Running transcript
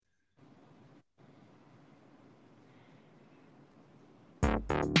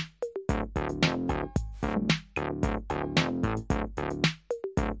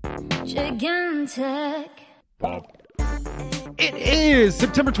Gigantic. It is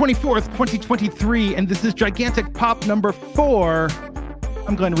September 24th, 2023, and this is Gigantic Pop number 4.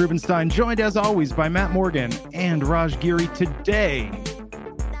 I'm Glenn Rubenstein, joined as always by Matt Morgan and Raj Giri today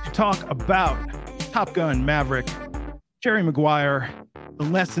to talk about Top Gun, Maverick, Jerry Maguire, the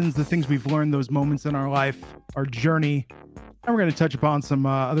lessons, the things we've learned, those moments in our life, our journey. And we're going to touch upon some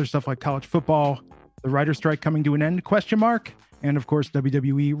other stuff like college football, the writer strike coming to an end, question mark, and of course,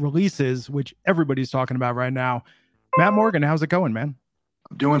 WWE releases, which everybody's talking about right now. Matt Morgan, how's it going, man?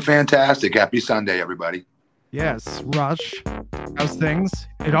 I'm doing fantastic. Happy Sunday, everybody. Yes. Rush, how's things?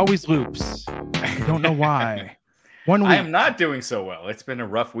 It always loops. I don't know why. 1 week. I am not doing so well. It's been a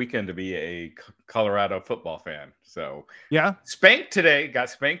rough weekend to be a Colorado football fan. So yeah, spanked today, got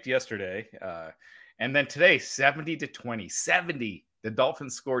spanked yesterday. And then today, 70-20, 70. The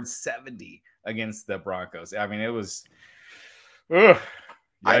Dolphins scored 70 against the Broncos. I mean, it was, and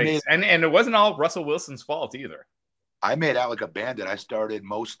it wasn't all Russell Wilson's fault either. I made out like a bandit. I started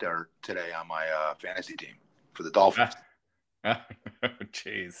Mostert today on my fantasy team for the Dolphins.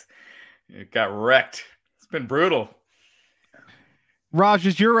 Jeez, it got wrecked. It's been brutal. Raj,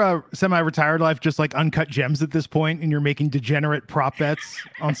 is your semi-retired life just like Uncut Gems at this point, and you're making degenerate prop bets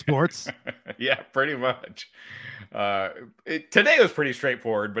on sports? Yeah, pretty much. Today was pretty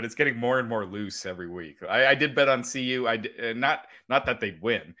straightforward, but it's getting more and more loose every week. I did bet on CU. I did, not that they'd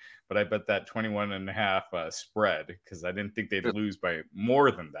win, but I bet that 21.5 spread because I didn't think they'd lose by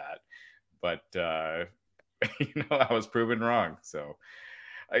more than that. But I was proven wrong. So.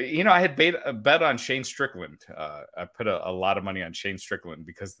 I had a bet on Shane Strickland. I put a lot of money on Shane Strickland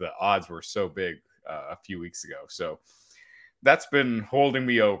because the odds were so big a few weeks ago. So that's been holding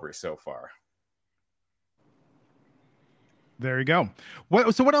me over so far. There you go.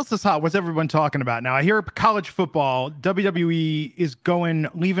 So what else is hot? What's everyone talking about now? I hear college football. WWE is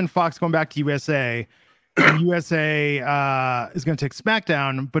leaving Fox, going back to USA. And USA is going to take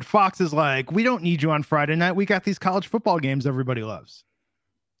SmackDown. But Fox is like, we don't need you on Friday night. We got these college football games everybody loves.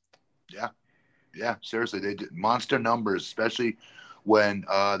 Yeah, seriously, they did monster numbers, especially when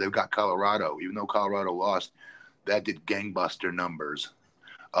they've got Colorado. Even though Colorado lost, that did gangbuster numbers.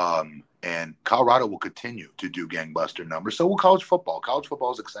 And Colorado will continue to do gangbuster numbers. So will college football. College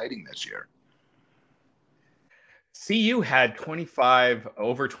football is exciting this year. CU had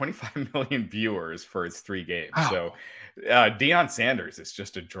over 25 million viewers for its 3 games. Wow. So Deion Sanders is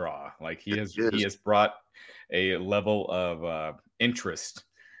just a draw. Like he has brought a level of interest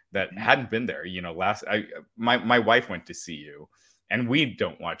that hadn't been there. My wife went to CU, and we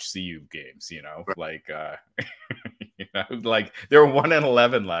don't watch CU games. Like like they were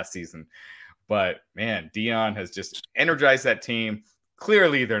 1-11 last season, but man, Deion has just energized that team.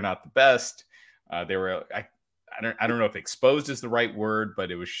 Clearly, they're not the best. They were. I don't know if exposed is the right word,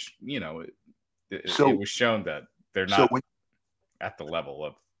 but it was it was shown that they're not at the level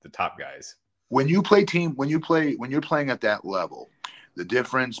of the top guys. When you're playing at that level. The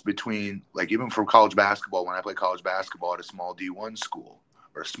difference between, like, even for college basketball, when I played college basketball at a small D1 school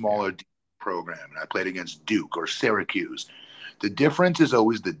or a smaller D program, and I played against Duke or Syracuse, the difference is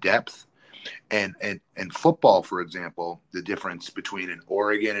always the depth. And football, for example, the difference between an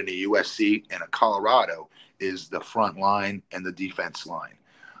Oregon and a USC and a Colorado is the front line and the defense line.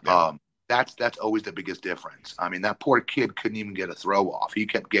 Yeah. That's always the biggest difference. I mean, that poor kid couldn't even get a throw off. He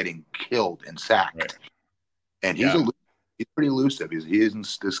kept getting killed and sacked. Right. And he's pretty elusive. He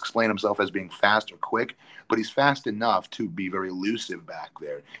doesn't explain himself as being fast or quick, but he's fast enough to be very elusive back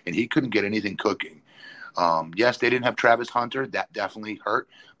there. And he couldn't get anything cooking. Yes, they didn't have Travis Hunter. That definitely hurt.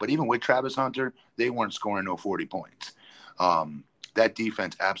 But even with Travis Hunter, they weren't scoring no 40 points. That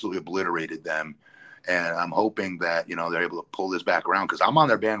defense absolutely obliterated them. And I'm hoping that, they're able to pull this back around because I'm on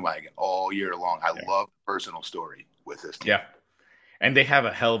their bandwagon all year long. I love the personal story with this team. Yeah. And they have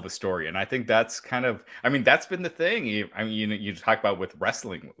a hell of a story. And I think that's that's been the thing. You talk about with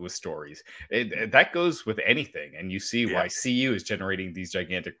wrestling with stories. That goes with anything. And you see why CU is generating these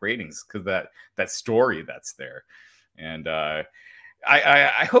gigantic ratings because that story that's there. And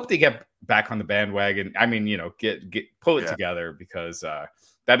I hope they get back on the bandwagon. Pull it together because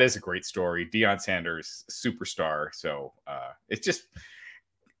that is a great story. Deion Sanders, superstar. So it's just,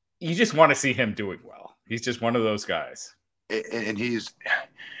 you just want to see him doing well. He's just one of those guys. And he's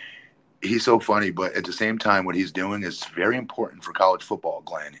so funny, but at the same time, what he's doing is very important for college football,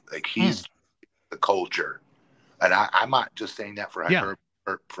 Glenn. Like he's the culture, and I'm not just saying that for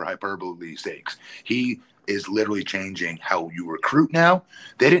hyperbole sakes. He is literally changing how you recruit now.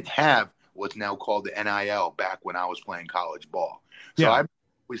 They didn't have what's now called the NIL back when I was playing college ball. So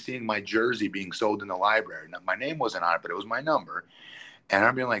was seeing my jersey being sold in the library. Now, my name wasn't on it, but it was my number. And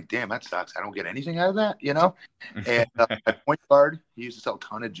I'm being like, damn, that sucks. I don't get anything out of that, you know? And my point guard, he used to sell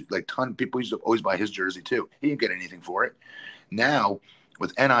ton people used to always buy his jersey too. He didn't get anything for it. Now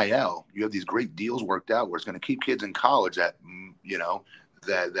with NIL, you have these great deals worked out where it's going to keep kids in college that, you know,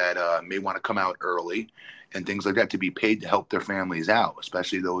 that may want to come out early and things like that to be paid to help their families out,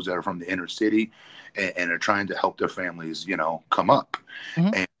 especially those that are from the inner city and are trying to help their families, you know, come up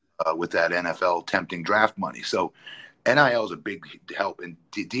and with that NFL tempting draft money. So NIL is a big help, and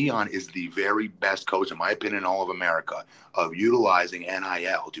Dion is the very best coach, in my opinion, in all of America, of utilizing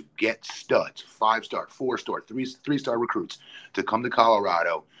NIL to get studs, 5-star, 4-star, 3-star recruits to come to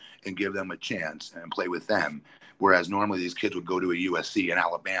Colorado and give them a chance and play with them. Whereas normally these kids would go to a USC and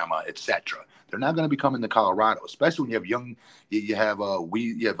Alabama, etc. They're not going to be coming to Colorado, especially when you have young. You have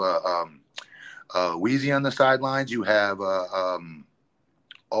Weezy on the sidelines. You have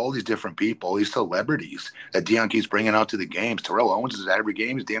all these different people, all these celebrities that Dion keeps bringing out to the games. Terrell Owens is at every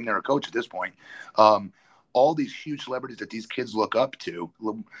game. He's damn near a coach at this point. All these huge celebrities that these kids look up to.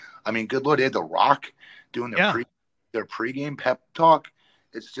 I mean, good Lord, they had The Rock doing their pregame pep talk.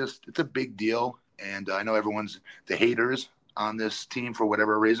 It's a big deal. And I know everyone's the haters on this team for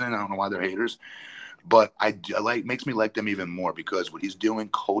whatever reason. I don't know why they're haters. But makes me like them even more because what he's doing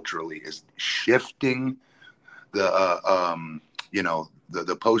culturally is shifting the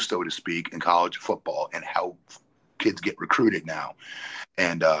the post, so to speak, in college football and how kids get recruited now.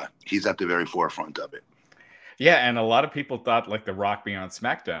 And he's at the very forefront of it. Yeah, and a lot of people thought like The Rock being on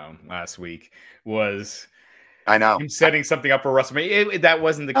SmackDown last week was him setting something up for WrestleMania. That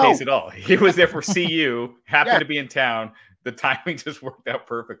wasn't the case at all. He was there for CU, happened to be in town. The timing just worked out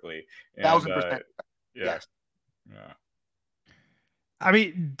perfectly. 1,000%. Yes. Yeah. I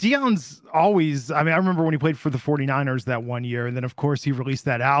mean, Dion's always, I remember when he played for the 49ers that one year. And then, of course, he released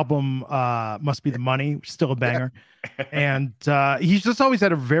that album, Must Be the Money, which is still a banger. And he's just always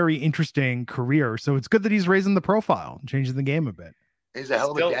had a very interesting career. So it's good that he's raising the profile and changing the game a bit. He's a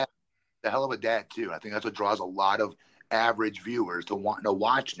hell of a dad. A hell of a dad, too. I think that's what draws a lot of average viewers to want to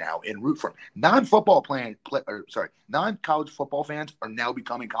watch now and root for him. Non-college football fans are now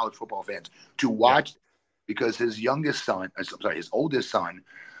becoming college football fans to watch because his oldest son,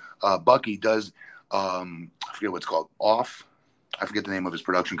 Bucky, does, I forget what it's called, I forget the name of his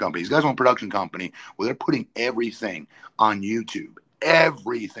production company. He's got his own production company where they're putting everything on YouTube.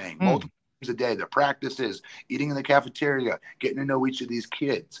 Everything. Multiple times a day. Their practices, eating in the cafeteria, getting to know each of these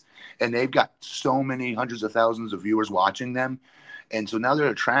kids. And they've got so many hundreds of thousands of viewers watching them. And so now they're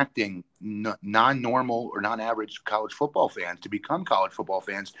attracting non-normal or non-average college football fans to become college football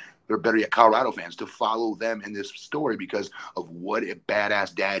fans, or better yet, Colorado fans, to follow them in this story because of what a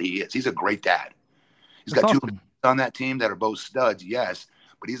badass dad he is. He's a great dad. He's got two on that team that are both studs, yes,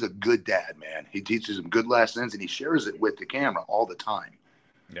 but he's a good dad, man. He teaches them good lessons, and he shares it with the camera all the time.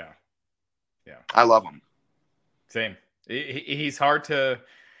 Yeah. I love him. Same. He's hard to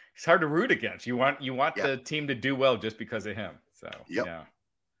root against. You want the team to do well just because of him. So yeah.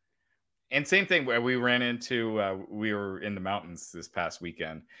 And same thing where we ran into we were in the mountains this past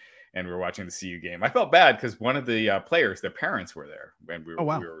weekend and we were watching the CU game. I felt bad because one of the players, their parents were there, and we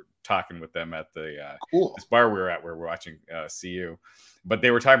were talking with them at the this bar we were at where we're watching CU. But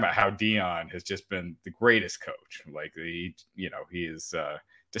they were talking about how Dion has just been the greatest coach. Like he is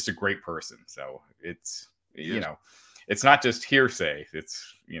just a great person. So it's it's not just hearsay.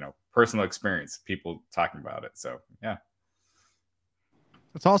 It's personal experience, people talking about it. So yeah.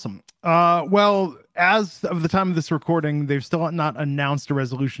 That's awesome. Well, as of the time of this recording, they've still not announced a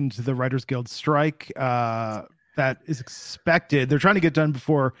resolution to the Writers Guild strike that is expected. They're trying to get done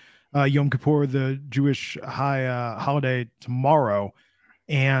before Yom Kippur, the Jewish high holiday tomorrow.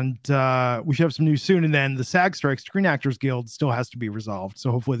 And we should have some news soon. And then the SAG strike, Screen Actors Guild, still has to be resolved.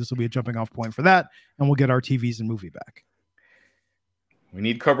 So hopefully this will be a jumping off point for that. And we'll get our TVs and movie back. We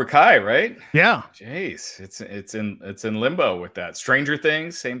need Cobra Kai, right? Yeah. Jeez, it's in limbo with that. Stranger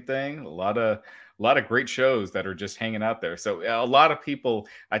Things, same thing. A lot of great shows that are just hanging out there. So a lot of people,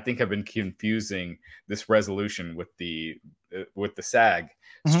 I think, have been confusing this resolution with the SAG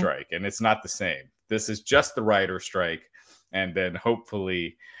strike, and it's not the same. This is just the writer strike, and then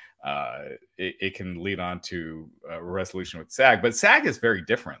hopefully it can lead on to a resolution with SAG. But SAG is very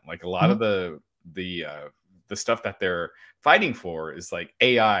different. Like a lot of the stuff that they're fighting for is like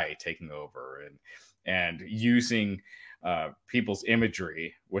AI taking over and using people's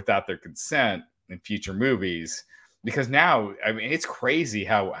imagery without their consent in future movies. Because now, it's crazy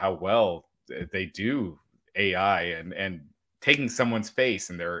how well they do AI and taking someone's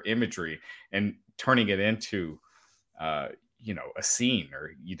face and their imagery and turning it into a scene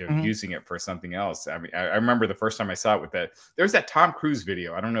or using it for something else. I mean, I remember the first time I saw it with that. There's that Tom Cruise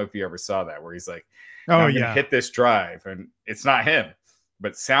video. I don't know if you ever saw that, where he's like, "Oh, I'm gonna hit this drive," and it's not him,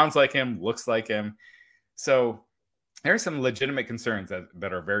 but sounds like him, looks like him. So there are some legitimate concerns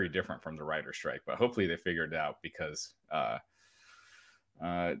that are very different from the writer's strike, but hopefully they figured it out, because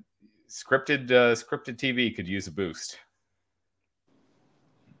scripted TV could use a boost.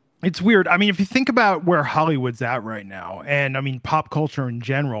 It's weird. I mean, if you think about where Hollywood's at right now, and I mean, pop culture in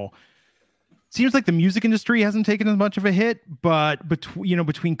general, seems like the music industry hasn't taken as much of a hit, but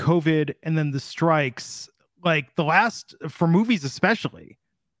between COVID and then the strikes, like for movies especially,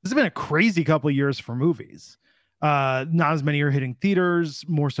 this has been a crazy couple of years for movies. Not as many are hitting theaters,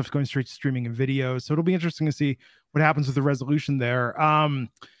 more stuff's going straight to streaming and video. So it'll be interesting to see what happens with the resolution there.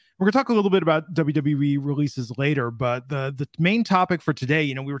 We're going to talk a little bit about WWE releases later, but the main topic for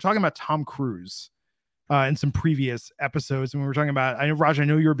today, we were talking about Tom Cruise in some previous episodes, and we were talking about, I know, Raj, I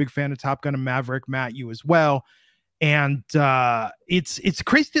know you're a big fan of Top Gun and Maverick, Matt, you as well. And it's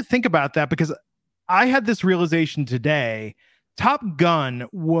crazy to think about that, because I had this realization today. Top Gun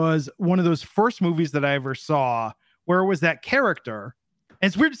was one of those first movies that I ever saw where it was that character. And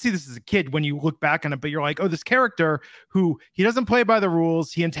it's weird to see this as a kid when you look back on it, but you're like, oh, this character who he doesn't play by the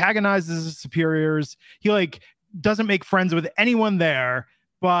rules. He antagonizes his superiors. He doesn't make friends with anyone there,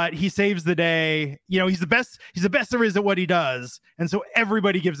 but he saves the day. He's the best. He's the best there is at what he does. And so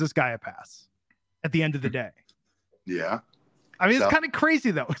everybody gives this guy a pass at the end of the day. Yeah. I mean, it's kind of crazy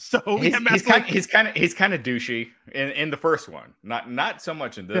though. So he's kind of douchey in the first one. Not so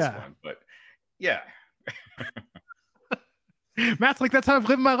much in this one, but yeah. Matt's like, that's how I've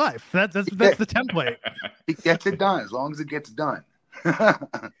lived my life. That's the template. It gets it done as long as it gets done.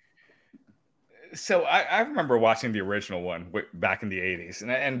 So I remember watching the original one back in the 80s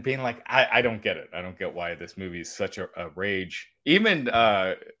and being like, I don't get it. I don't get why this movie is such a rage. Even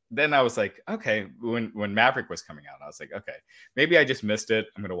then I was like, okay, when Maverick was coming out, I was like, okay, maybe I just missed it.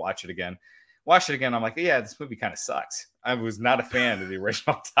 I'm going to watch it again. Watch it again. I'm like, yeah, this movie kind of sucks. I was not a fan of the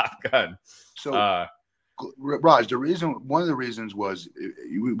original Top Gun. So, Raj, one of the reasons was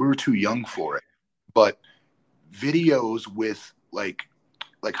we were too young for it, but videos with like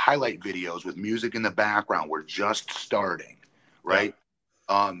highlight videos with music in the background were just starting, right?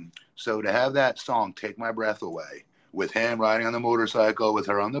 Yeah. So to have that song "Take My Breath Away" with him riding on the motorcycle with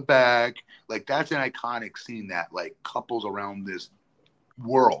her on the back, like that's an iconic scene that like couples around this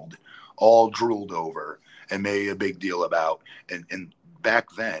world all drooled over and made a big deal about. And back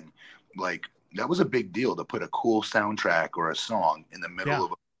then, like, that was a big deal to put a cool soundtrack or a song in the middle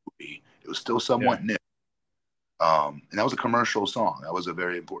of a movie. It was still somewhat new. And that was a commercial song. That was a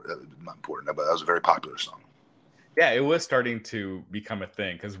very not important, but that was a very popular song. Yeah, it was starting to become a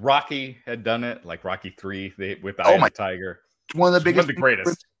thing because Rocky had done it, like Rocky 3 with the Eye of the Tiger. It's one of the biggest, one of the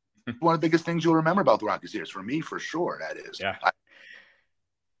greatest. One of the biggest things you'll remember about the Rocky series. For me, for sure, that is. Yeah.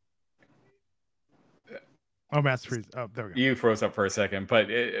 Matt's freeze. Oh, there we go. You froze up for a second, but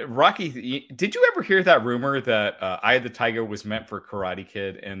Rocky, did you ever hear that rumor that Eye of the Tiger was meant for Karate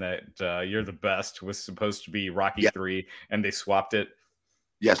Kid and that You're the Best was supposed to be Rocky 3 and they swapped it?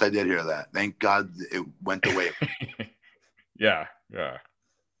 Yes, I did hear that. Thank God it went the way. Yeah.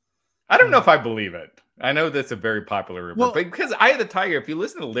 I don't know if I believe it. I know that's a very popular rumor, but because Eye of the Tiger, if you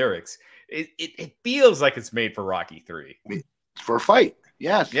listen to the lyrics, it feels like it's made for Rocky 3. For a fight.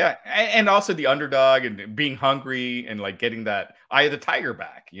 Yes. Yeah. And also the underdog and being hungry and like getting that Eye of the Tiger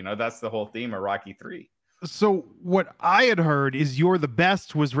back. That's the whole theme of Rocky 3. So what I had heard is You're the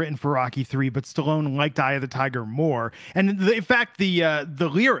Best was written for Rocky 3, but Stallone liked Eye of the Tiger more. And in fact, the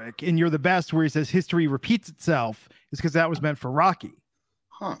lyric in You're the Best where he says history repeats itself is because that was meant for Rocky.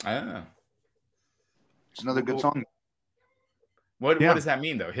 Huh. It's another good song. What does that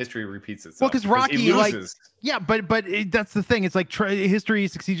mean, though? History repeats itself. Well, because Rocky, but that's the thing. It's like history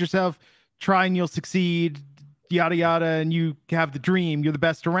succeeds yourself. Try and you'll succeed. Yada yada, and you have the dream. You're the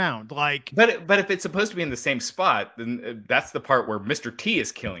best around. But if it's supposed to be in the same spot, then that's the part where Mr. T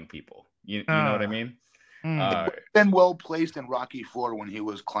is killing people. You know what I mean? Been well placed in Rocky 4 when he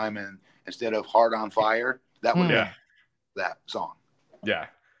was climbing instead of Heart on Fire. That would be that song. Yeah.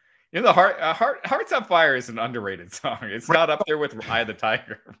 The Hearts on Fire is an underrated song. It's not up there with Eye of the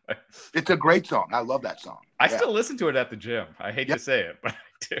Tiger. But it's a great song. I love that song. I still listen to it at the gym. I hate to say it, but I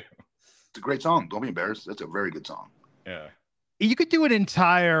do. It's a great song. Don't be embarrassed. That's a very good song. Yeah. You could do an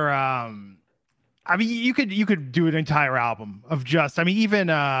entire you could do an entire album of just, even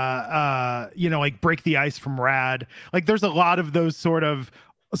like Break the Ice from Rad. Like there's a lot of those sort of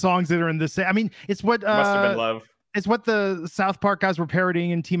songs that are in the same. It's what Must Have Been Love. It's what the South Park guys were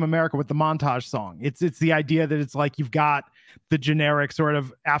parodying in Team America with the montage song. It's the idea that it's like you've got the generic sort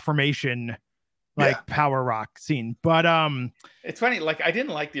of affirmation, like power rock scene. But it's funny. Like, I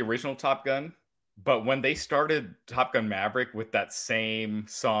didn't like the original Top Gun, but when they started Top Gun Maverick with that same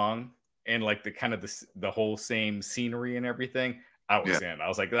song and like the kind of the whole same scenery and everything, I was in. I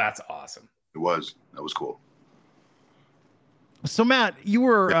was like, that's awesome. That was cool. So Matt, you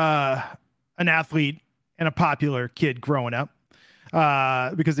were an athlete and a popular kid growing up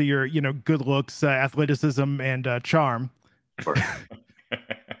because of your, good looks, athleticism, and charm.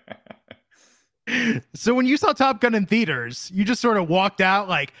 So when you saw Top Gun in theaters, you just sort of walked out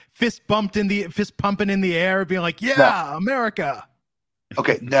like fist pumping in the air, being like, "Yeah, no. America."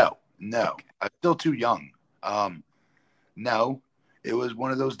 Okay, no, I'm still too young. No, it was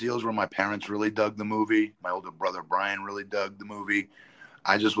one of those deals where my parents really dug the movie. My older brother Brian really dug the movie.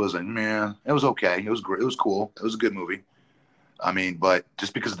 I just was like, man, it was okay. It was great. It was cool. It was a good movie. I mean, but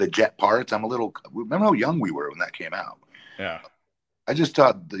just because of the jet parts, remember how young we were when that came out. Yeah. I just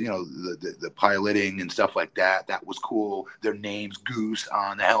thought, the piloting and stuff like that was cool. Their names, Goose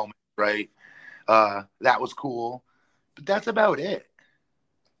on the helmet, right? That was cool. But that's about it.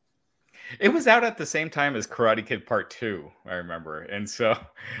 It was out at the same time as Karate Kid Part 2, I remember. And so,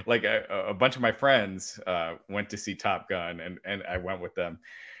 like, a bunch of my friends went to see Top Gun, and I went with them.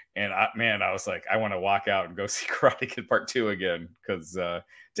 And, I was like, I want to walk out and go see Karate Kid Part 2 again. Because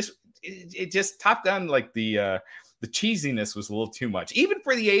just Top Gun, like, the cheesiness was a little too much. Even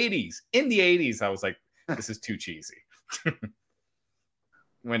for the 80s. In the 80s, I was like, this is too cheesy.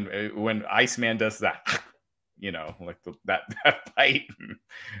 When Iceman does that... like that fight.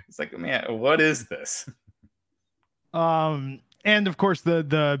 It's like, man, what is this? And of course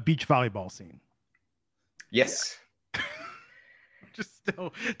the beach volleyball scene. Yes. Yeah. Just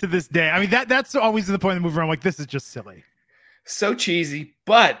still to this day. I mean, that's always the point of the movie where I'm like, this is just silly. So cheesy,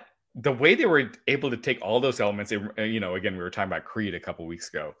 but the way they were able to take all those elements, again, we were talking about Creed a couple weeks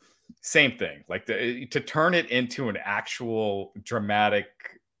ago. Same thing. Like to turn it into an actual dramatic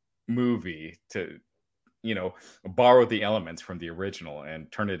movie, to borrow the elements from the original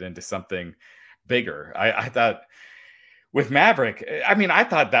and turn it into something bigger. I thought with Maverick, I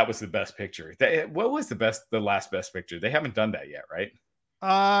thought that was the best picture. What was the last best picture? They haven't done that yet, right?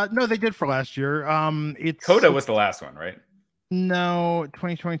 No, they did for last year. Coda was the last one, right? No,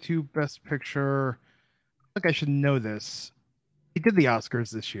 2022 best picture. Look, I should know this. He did the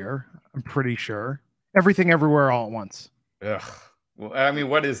Oscars this year, I'm pretty sure. Everything Everywhere All at Once. Ugh. Well,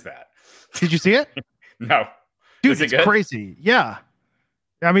 what is that? Did you see it? No, dude, it's crazy. Yeah,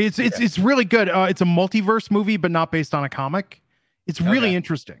 I mean, it's really good. It's a multiverse movie, but not based on a comic. It's really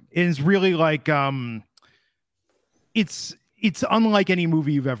interesting. It's really like it's unlike any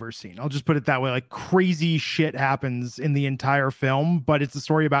movie you've ever seen. I'll just put it that way. Like, crazy shit happens in the entire film, but it's a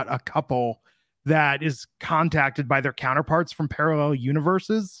story about a couple that is contacted by their counterparts from parallel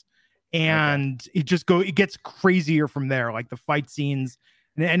universes, and it gets crazier from there. Like the fight scenes.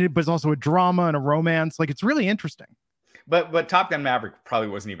 But it's also a drama and a romance. Like, it's really interesting. But Top Gun Maverick probably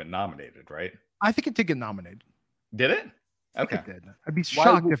wasn't even nominated, right? I think it did get nominated. Did it? Okay. It did. I'd be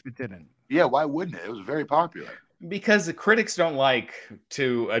shocked if it didn't. Yeah, why wouldn't it? It was very popular. Because the critics don't like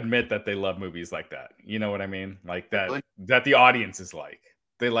to admit that they love movies like that. You know what I mean? Like that really? That the audience is like.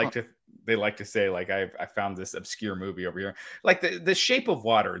 They like to say, like, I found this obscure movie over here. Like the Shape of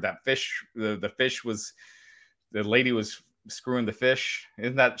Water, that fish, the fish was, the lady was screwing the fish.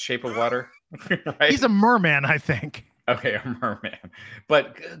 Isn't that Shape of Water? Right? He's a merman, I think. Okay, a merman.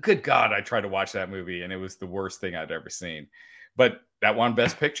 But good God, I tried to watch that movie and it was the worst thing I'd ever seen. But that won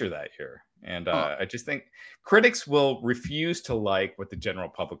Best Picture that year. And I just think critics will refuse to like what the general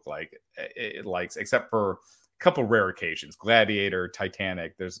public likes, except for a couple rare occasions. Gladiator,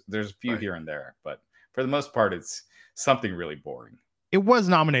 Titanic, there's a few here and there. But for the most part, it's something really boring. It was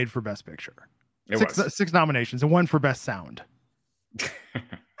nominated for Best Picture. Six nominations and one for Best Sound. It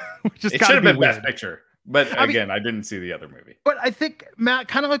should have been Best Picture. But again, I didn't see the other movie. But I think, Matt,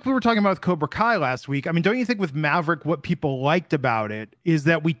 kind of like we were talking about with Cobra Kai last week, I mean, don't you think with Maverick, what people liked about it is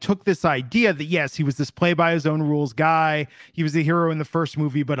that we took this idea that, yes, he was this play by his own rules guy. He was the hero in the first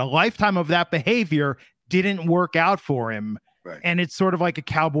movie, but a lifetime of that behavior didn't work out for him. Right. And it's sort of like a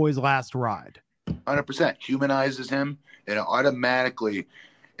cowboy's last ride. 100% humanizes him, and it automatically,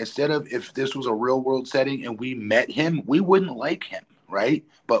 instead of if this was a real world setting and we met him, we wouldn't like him. Right.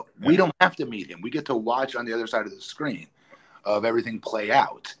 But we don't have to meet him. We get to watch on the other side of the screen of everything play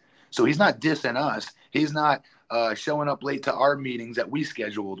out. So he's not dissing us. He's not showing up late to our meetings that we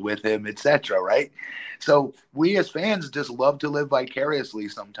scheduled with him, etc. Right. So we as fans just love to live vicariously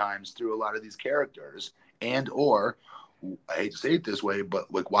sometimes through a lot of these characters, and or I hate to say it this way,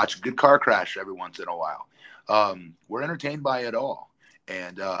 but like watch a good car crash every once in a while. We're entertained by it all.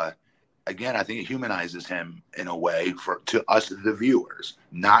 And again, I think it humanizes him in a way to us, the viewers,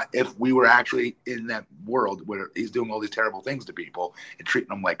 not if we were actually in that world where he's doing all these terrible things to people and treating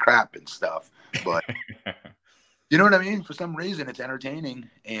them like crap and stuff. But you know what I mean? For some reason, it's entertaining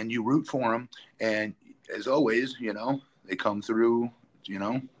and you root for him. And as always, they come through,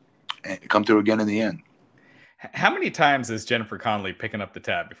 and come through again in the end. How many times is Jennifer Connelly picking up the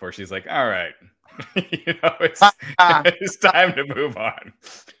tab before she's like, all right, it's time to move on?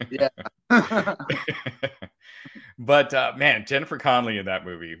 Yeah. But man, Jennifer Connelly in that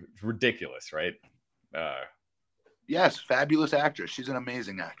movie, ridiculous, right? Yes, fabulous actress. She's an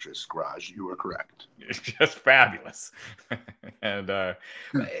amazing actress, Raj. You were correct. Just fabulous. And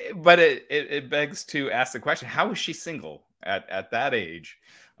but it begs to ask the question: how was she single at that age?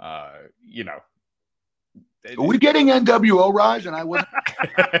 Are we getting NWO, Raj? And I wasn't.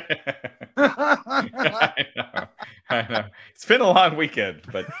 I know. It's been a long weekend,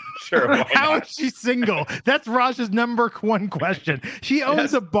 but sure. How is she single? That's Raj's number one question. She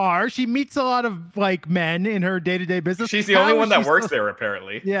owns a bar. She meets a lot of men in her day-to-day business. She's the only one that works there,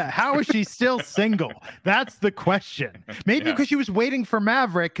 apparently. Yeah. How is she still single? That's the question. Maybe because she was waiting for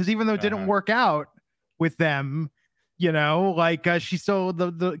Maverick, because even though it didn't work out with them, she still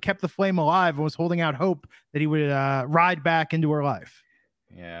kept the flame alive and was holding out hope that he would ride back into her life.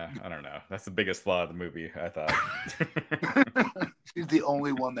 Yeah, I don't know. That's the biggest flaw of the movie, I thought. She's the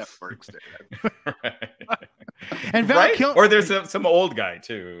only one that works there. Right. And Val or there's some old guy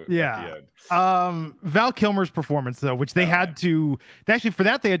too. Yeah. Val Kilmer's performance, though, which they had to for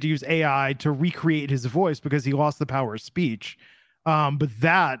that they had to use AI to recreate his voice because he lost the power of speech. But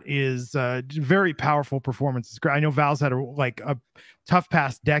that is a very powerful performance. It's great. I know Val's had a tough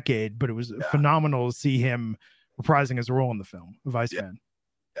past decade, but it was phenomenal to see him reprising his role in the film of Iceman.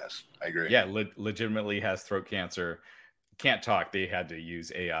 Yes, I agree. Yeah, legitimately has throat cancer. Can't talk. They had to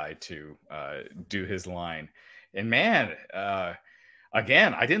use AI to do his line. And man,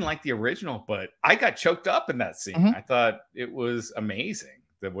 again, I didn't like the original, but I got choked up in that scene. I thought it was amazing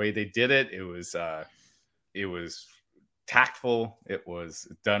the way they did it. It was tactful. It was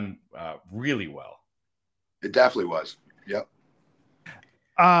done really well. It definitely was. Yep.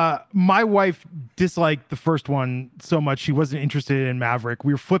 My wife disliked the first one so much she wasn't interested in Maverick.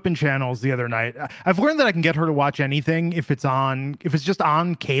 We were flipping channels the other night. I've learned that I can get her to watch anything if it's just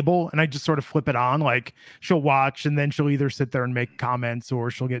on cable, and I just sort of flip it on. Like, she'll watch and then she'll either sit there and make comments or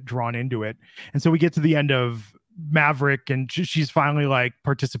she'll get drawn into it. And so we get to the end of Maverick and she's finally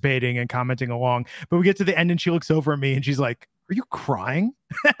participating and commenting along, but we get to the end and she looks over at me and she's like, "Are you crying?"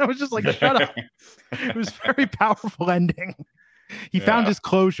 I was just like, shut up. It was a very powerful ending. He found his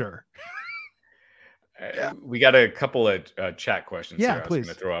closure. We got a couple of chat questions here. I was please.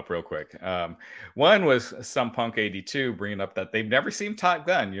 going to throw up real quick. One was some Punk 82 bringing up that they've never seen Top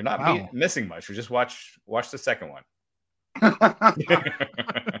Gun. You're not missing much. You just watch the second one.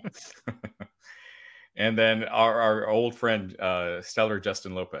 And then our old friend Stellar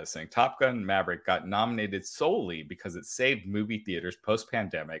Justin Lopez saying Top Gun Maverick got nominated solely because it saved movie theaters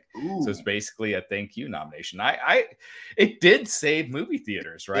post-pandemic. So it's basically a thank you nomination. It did save movie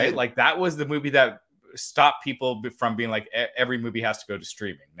theaters, right? Like, that was the movie that stopped people from being like, every movie has to go to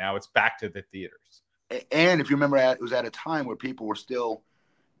streaming. Now it's back to the theaters. And if you remember, it was at a time where people were still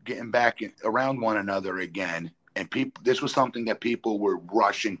getting back around one another again. And this was something that people were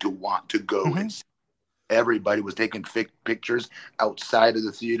rushing to want to go and see. Everybody was taking pictures outside of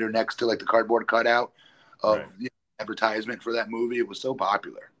the theater next to the cardboard cutout of the advertisement for that movie. It was so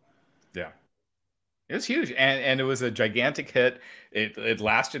popular. Yeah, it was huge, and it was a gigantic hit. It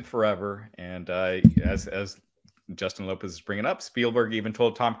lasted forever, and as Justin Lopez is bringing up, Spielberg even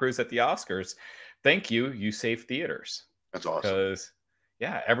told Tom Cruise at the Oscars, "Thank you, you saved theaters." That's awesome. Because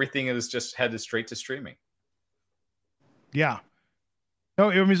everything is just headed straight to streaming. Yeah. No,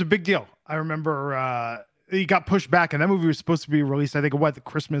 it was a big deal. I remember it got pushed back, and that movie was supposed to be released, I think,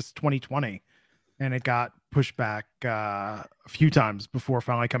 Christmas 2020, and it got pushed back a few times before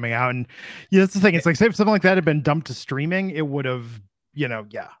finally coming out. And that's the thing. It's like, say if something like that had been dumped to streaming, it would have,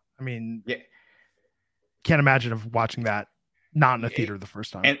 can't imagine of watching that not in a theater the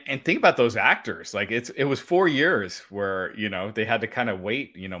first time. And think about those actors. Like, it was 4 years where, they had to kind of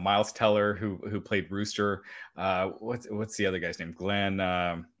wait. Miles Teller, who played Rooster. What's the other guy's name?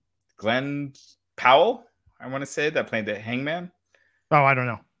 Glenn Powell, I want to say, that played the Hangman. Oh, I don't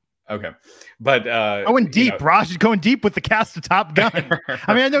know. Okay. But going deep, Raj is going deep with the cast of Top Gun.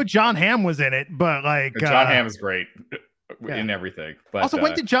 I mean, I know John Hamm was in it, but John Hamm is great in everything. But also,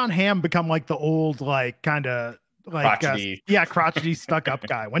 when did John Hamm become the old kind of crotchety stuck up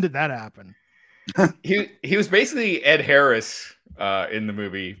guy. When did that happen? He was basically Ed Harris in the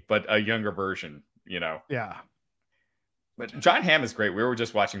movie, but a younger version, Yeah. But John Hamm is great. We were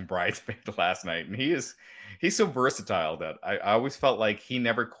just watching Bridesmaid last night, and he's so versatile that I always felt like he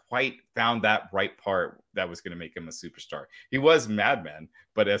never quite found that right part that was going to make him a superstar. He was Mad Men,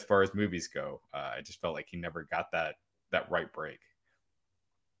 but as far as movies go, I just felt like he never got that right break.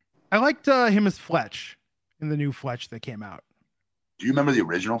 I liked him as Fletch in the new Fletch that came out. Do you remember the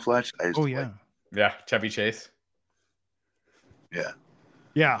original Fletch? Yeah, Chevy Chase. Yeah.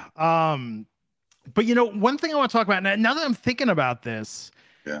 But one thing I want to talk about now that I'm thinking about this,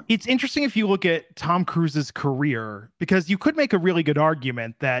 it's interesting if you look at Tom Cruise's career, because you could make a really good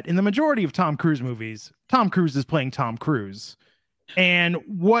argument that in the majority of Tom Cruise movies, Tom Cruise is playing Tom Cruise. And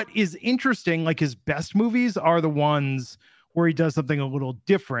what is interesting, like his best movies are the ones where he does something a little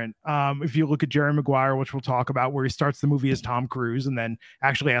different. If you look at Jerry Maguire, which we'll talk about, where he starts the movie as Tom Cruise and then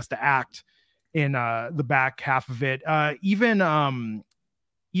actually has to act in the back half of it. Even why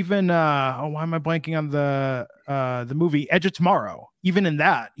am I blanking on the movie Edge of Tomorrow? Even in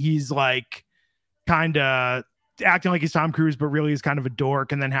that, he's like kind of acting like he's Tom Cruise, but really is kind of a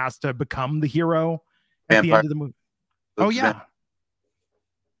dork, and then has to become the hero at the end of the movie.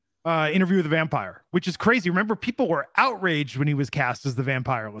 Interview with the Vampire, which is crazy. Remember, people were outraged when he was cast as the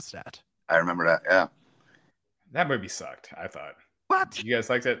vampire Lestat. I remember that. Yeah, that movie sucked. I thought. What? You guys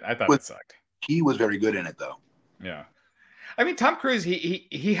liked it? I thought it sucked. He was very good in it, though. Yeah, I mean, Tom Cruise.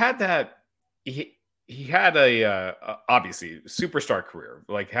 He had that. He had a obviously superstar career.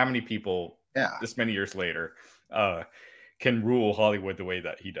 Like, how many people? This many years later, can rule Hollywood the way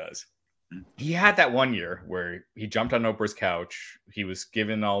that he does. He had that one year where he jumped on Oprah's couch. He was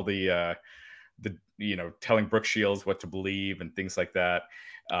given all the telling Brooke Shields what to believe and things like that,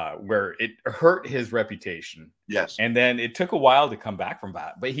 where it hurt his reputation. Yes. And then it took a while to come back from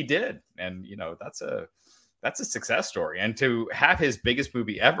that, but he did. And, that's a success story. And to have his biggest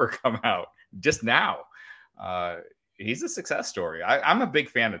movie ever come out just now, he's a success story. I'm a big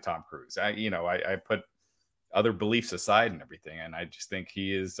fan of Tom Cruise. I put other beliefs aside and everything. And I just think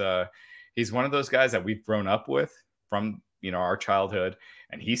he is, he's one of those guys that we've grown up with from, our childhood,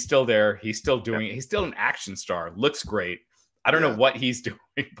 and he's still there. He's still doing it. He's still an action star. Looks great. I don't know what he's doing,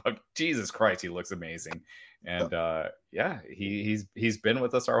 but Jesus Christ, he looks amazing. And he's been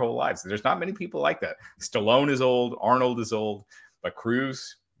with us our whole lives. There's not many people like that. Stallone is old. Arnold is old, but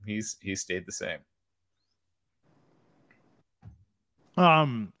Cruise, he's stayed the same.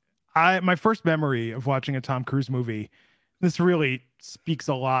 My first memory of watching a Tom Cruise movie, this really speaks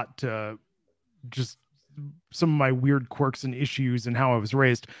a lot to just some of my weird quirks and issues and how I was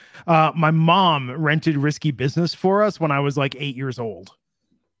raised. My mom rented Risky Business for us when I was like 8 years old.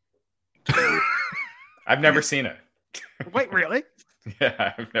 I've never seen it. Wait, really?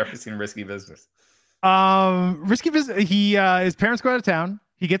 Yeah, I've never seen Risky Business. Risky Business. His parents go out of town.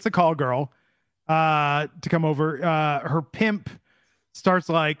 He gets a call girl to come over. Her pimp starts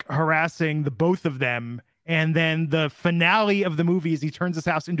like harassing the both of them. And then the finale of the movie is he turns his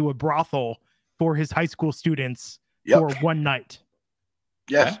house into a brothel for his high school students for one night.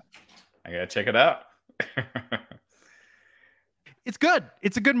 Yes. I gotta check it out. It's good.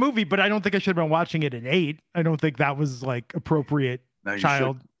 It's a good movie, but I don't think I should have been watching it at 8. I don't think that was like appropriate. No,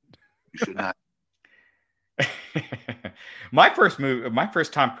 child. You should not. My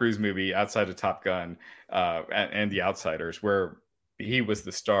first Tom Cruise movie outside of Top Gun and The Outsiders, where he was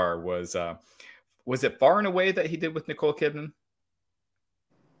the star, was it Far and Away that he did with Nicole Kidman?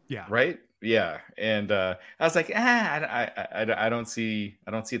 Yeah. Right. Yeah. And I was like, I don't see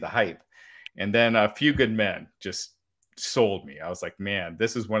the hype. And then A Few Good Men just sold me. I was like, man,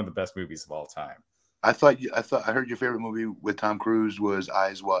 this is one of the best movies of all time. I heard your favorite movie with Tom Cruise was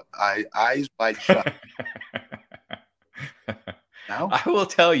Eyes Wide Shut. No? I will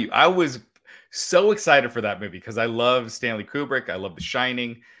tell you, I was so excited for that movie because I love Stanley Kubrick. I love The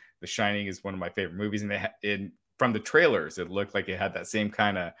Shining. The Shining is one of my favorite movies, and from the trailers, it looked like it had that same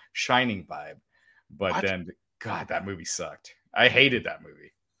kind of Shining vibe. But then, God, that movie sucked. I hated that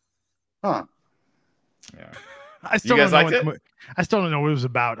movie. Huh? Yeah. I still don't know what it was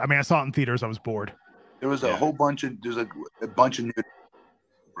about. I mean, I saw it in theaters. I was bored. There was a whole bunch of a bunch of nudity.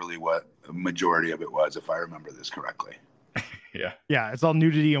 Really, what the majority of it was, if I remember this correctly. Yeah, it's all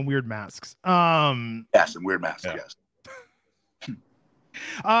nudity and weird masks. Yes, and weird masks. Yes.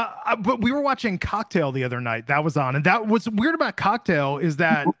 But we were watching Cocktail the other night. That was on, and that what's weird about Cocktail is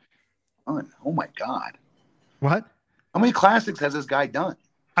that. Oh my God! What? How many classics has this guy done?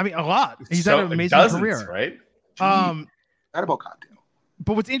 I mean, a lot. He's had an amazing career, right? Not about Cocktail.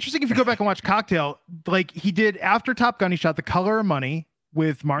 But what's interesting, if you go back and watch Cocktail, like he did after Top Gun, he shot The Color of Money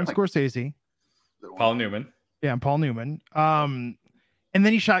with Martin Scorsese, Paul Newman. Yeah, and Paul Newman. And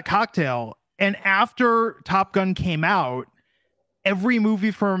then he shot Cocktail. And after Top Gun came out, every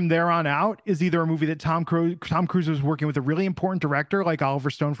movie from there on out is either a movie that Tom Cruise was working with a really important director like Oliver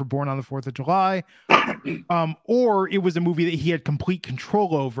Stone for Born on the 4th of July, or it was a movie that he had complete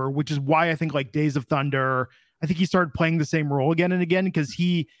control over, which is why I think like Days of Thunder, I think he started playing the same role again and again because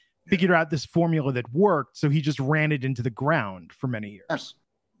he figured out this formula that worked. So he just ran it into the ground for many years.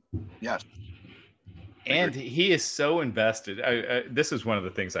 Yes. And he is so invested. This is one of the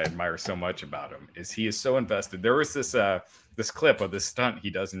things I admire so much about him is he is so invested. There was this clip of this stunt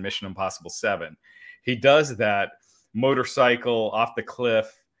he does in Mission Impossible 7. He does that motorcycle off the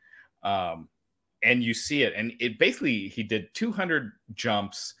cliff, and you see it. And it basically, he did 200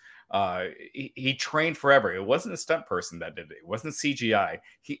 jumps. He trained forever. It wasn't a stunt person that did it. It wasn't CGI.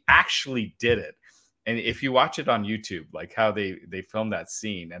 He actually did it. And if you watch it on YouTube, like how they filmed that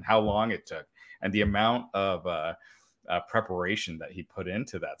scene and how long it took, and the amount of preparation that he put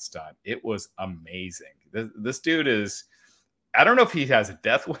into that stunt, it was amazing. This dude is, I don't know if he has a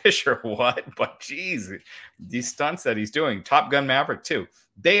death wish or what, but geez, these stunts that he's doing, Top Gun Maverick too,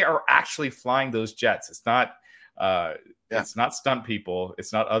 they are actually flying those jets. It's not stunt people.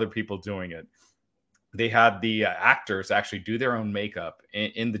 It's not other people doing it. They had the actors actually do their own makeup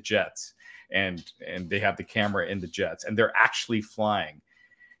in the jets, and they have the camera in the jets, and they're actually flying.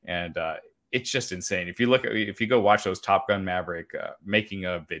 And it's just insane. If you go watch those Top Gun Maverick making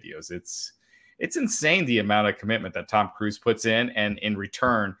of videos, it's insane the amount of commitment that Tom Cruise puts in, and in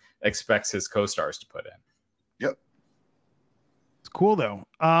return expects his co-stars to put in. Yep. It's cool though.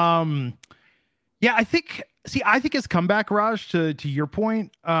 Yeah, I think his comeback, Raj, to your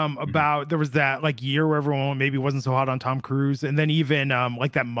point about there was that like year where everyone maybe wasn't so hot on Tom Cruise, and then even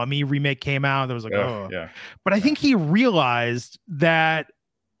like that Mummy remake came out, there was like, yeah. But I think he realized that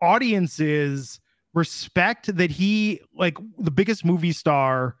audiences respect that he, like the biggest movie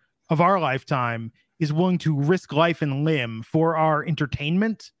star of our lifetime, is willing to risk life and limb for our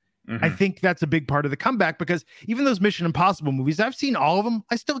entertainment. I think that's a big part of the comeback, because even those Mission Impossible movies, I've seen all of them.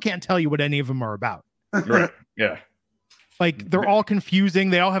 I still can't tell you what any of them are about. Right. Yeah. Like they're all confusing.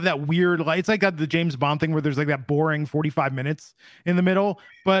 They all have that weird, like it's like the James Bond thing where there's like that boring 45 minutes in the middle,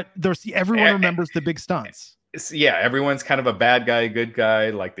 but everyone remembers the big stunts. Yeah, everyone's kind of a bad guy, good guy.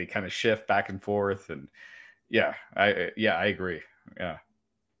 Like they kind of shift back and forth, and I agree. Yeah,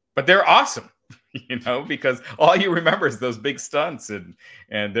 but they're awesome, because all you remember is those big stunts, and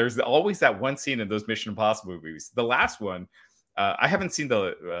there's always that one scene in those Mission Impossible movies. The last one, I haven't seen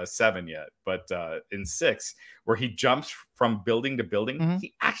the 7 yet, but in 6, where he jumps from building to building,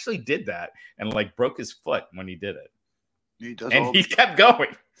 he actually did that and like broke his foot when he did it. He does, and he kept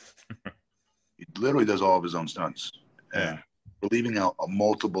going. He literally does all of his own stunts. And we're leaving out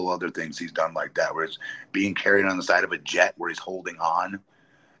multiple other things he's done like that, where it's being carried on the side of a jet where he's holding on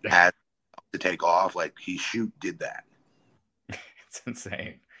to take off. Like did that. It's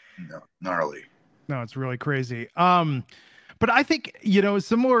insane. No, gnarly. No, it's really crazy. But I think,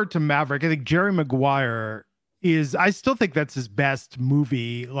 similar to Maverick, I think Jerry Maguire I still think that's his best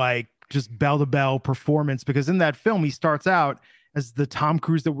movie, like just bell to bell performance, because in that film, he starts out as the Tom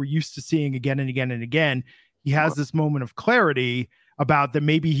Cruise that we're used to seeing again and again and again. He has this moment of clarity about that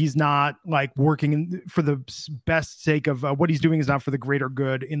maybe he's not like working for the best sake of what he's doing is not for the greater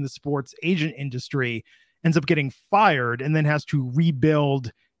good in the sports agent industry, ends up getting fired, and then has to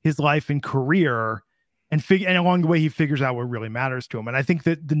rebuild his life and career, and along the way he figures out what really matters to him. And I think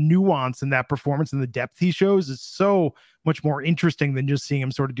that the nuance in that performance and the depth he shows is so much more interesting than just seeing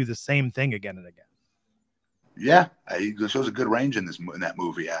him sort of do the same thing again and again. Yeah, he shows a good range in that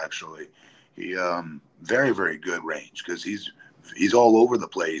movie. Actually, he very, very good range, because he's all over the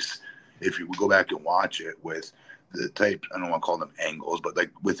place. If you go back and watch it with the type, I don't want to call them angles, but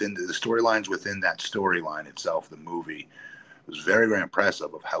like within the storylines within that storyline itself, the movie was very, very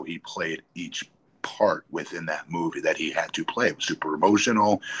impressive of how he played each part within that movie that he had to play. It was super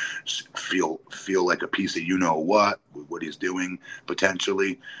emotional, feel like a piece of what he's doing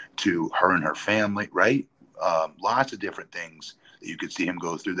potentially to her and her family, right? Lots of different things that you could see him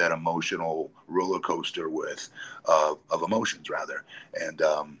go through that emotional roller coaster with of emotions rather. And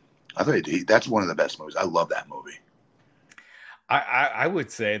I thought that's one of the best movies. I love that movie. I would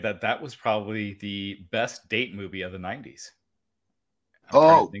say that was probably the best date movie of the 90s.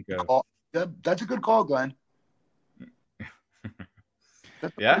 That's a good call, Glenn.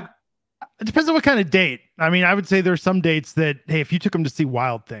 It depends on what kind of date. I mean, I would say there's some dates that, hey, if you took them to see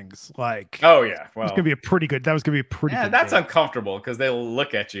Wild Things, like, oh yeah, well, it's gonna be a pretty good. That was gonna be a pretty. Yeah, good that's date. Uncomfortable because they'll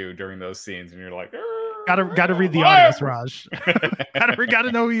look at you during those scenes, and you're like, gotta read the audience, Raj.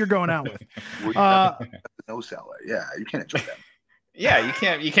 gotta know who you're going out with. No seller. Yeah, you can't enjoy that. Yeah,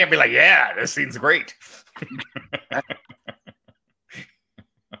 you can't be like, yeah, this scene's great.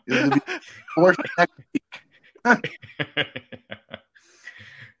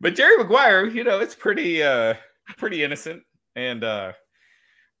 But Jerry Maguire, it's pretty innocent, and and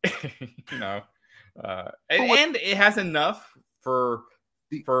it has enough for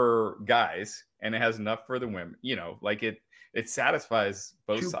guys, and it has enough for the women. Like it satisfies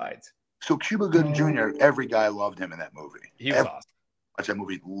both sides. So Cuba Gooding Jr., every guy loved him in that movie. He was awesome. Watch that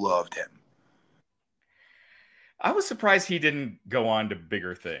movie, loved him. I was surprised he didn't go on to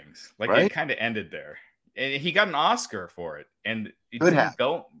bigger things. Like It kind of ended there, and he got an Oscar for it, and it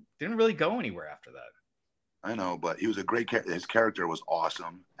didn't really go anywhere after that. I know, but he was a great character. His character was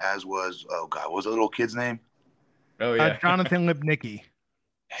awesome, as was, what was the little kid's name? Oh yeah, Jonathan Lipnicki.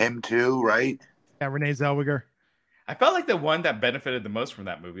 Him too, right? Yeah, Renee Zellweger. I felt like the one that benefited the most from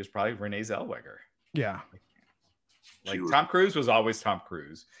that movie was probably Renee Zellweger. Yeah, Tom Cruise was always Tom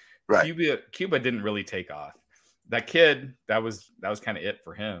Cruise. Right. Cuba didn't really take off. That kid, that was kind of it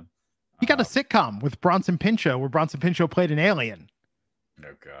for him. He got a sitcom with Bronson Pinchot, where Bronson Pinchot played an alien.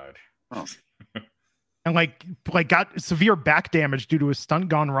 Oh God. Oh. And like got severe back damage due to a stunt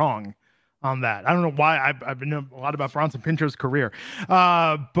gone wrong on that. I don't know why. I've been knowing a lot about Bronson Pinchot's career.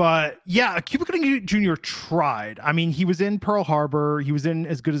 But yeah, Cuba Gooding Jr. tried. I mean, he was in Pearl Harbor. He was in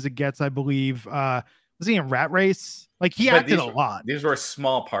As Good as It Gets, I believe. Was he in Rat Race? Like he acted a lot. These were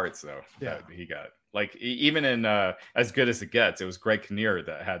small parts though that he got. Like even in As Good as It Gets, it was Greg Kinnear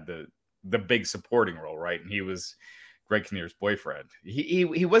that had the big supporting role, right? And he was Greg Kinnear's boyfriend.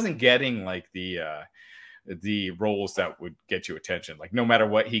 He wasn't getting like the roles that would get you attention. Like no matter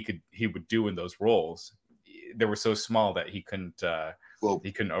what he would do in those roles, they were so small that he couldn't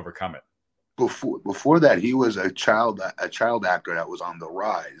overcome it. Before that, he was a child actor that was on the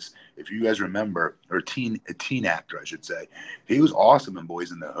rise. If you guys remember, or a teen actor, I should say. He was awesome in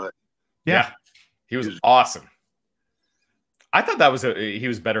Boys in the Hood. Yeah. He was awesome. I thought he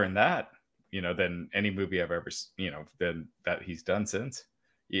was better in that, than any movie I've ever, than that he's done since,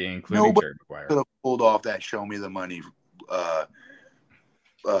 including Jerry Maguire. Could have pulled off that "Show Me the Money"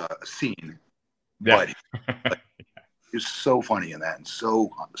 scene. Yeah. But he was so funny in that, and so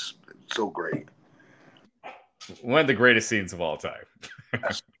great. One of the greatest scenes of all time.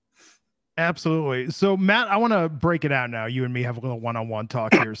 Absolutely. So Matt, I want to break it out now. You and me have a little one-on-one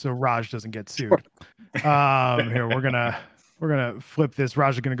talk here, so Raj doesn't get sued. Here we're gonna flip this.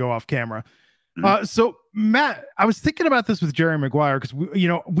 Raj is gonna go off camera. So Matt, I was thinking about this with Jerry Maguire because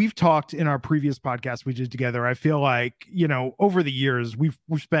we've talked in our previous podcast we did together. I feel like over the years we've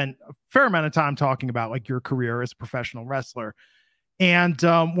spent a fair amount of time talking about like your career as a professional wrestler. And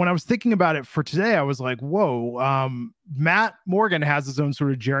when I was thinking about it for today, I was like, whoa, Matt Morgan has his own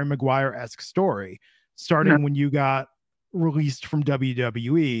sort of Jerry Maguire-esque story, starting when you got released from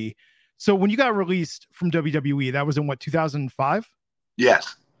WWE. So when you got released from WWE, that was in 2005?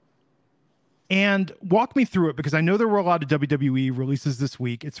 Yes. And walk me through it, because I know there were a lot of WWE releases this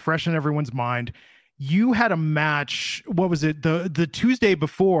week. It's fresh in everyone's mind. You had a match, what was it? The Tuesday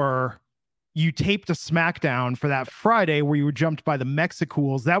before, you taped a SmackDown for that Friday where you were jumped by the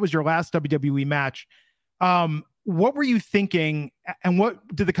Mexicools. That was your last WWE match. What were you thinking, and what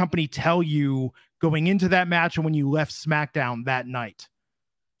did the company tell you going into that match and when you left SmackDown that night?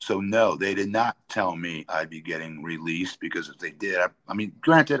 So no, they did not tell me I'd be getting released, because if they did, I mean,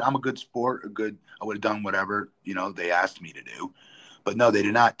 granted, I'm a good sport, I would have done whatever, they asked me to do. But no, they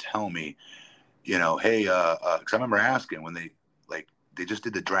did not tell me, hey, because I remember asking when they just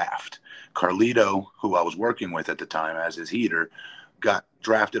did the draft. Carlito, who I was working with at the time as his heater, got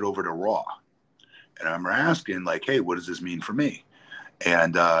drafted over to Raw. And I remember asking, like, hey, what does this mean for me?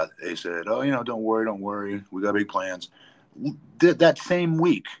 And they said, oh, don't worry. We got big plans. That same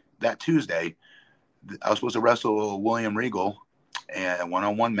week, that Tuesday, I was supposed to wrestle William Regal in a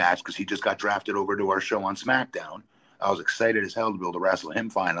one-on-one match because he just got drafted over to our show on SmackDown. I was excited as hell to be able to wrestle him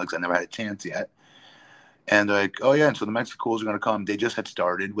finally, because I never had a chance yet. And they're like, oh yeah, and so the Mexicools are going to come. They just had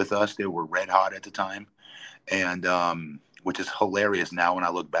started with us. They were red hot at the time. And which is hilarious now when I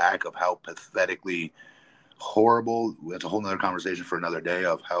look back of how pathetically horrible. That's a whole nother conversation for another day,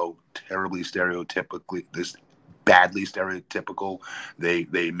 of how badly stereotypical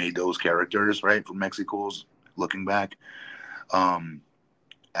they made those characters, right, for Mexicools looking back.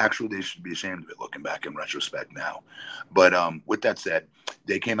 Actually, they should be ashamed of it looking back in retrospect now. But with that said,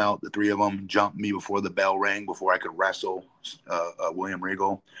 They came out, the three of them jumped me before the bell rang, before I could wrestle William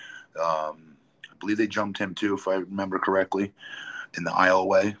Regal. I believe they jumped him too, if I remember correctly, in the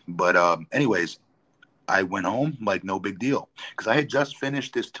aisleway. But anyways, I went home like no big deal, because I had just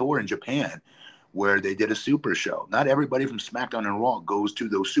finished this tour in Japan where they did a super show. Not everybody from SmackDown and Raw goes to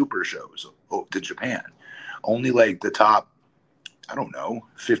those super shows to Japan. Only like the top, I don't know,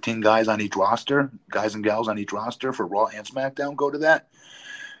 15 guys on each roster, guys and gals on each roster for Raw and SmackDown go to that.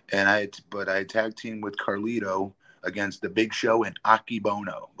 And I tag teamed with Carlito against the Big Show and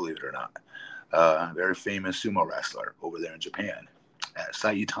Akebono, believe it or not. Very famous sumo wrestler over there in Japan at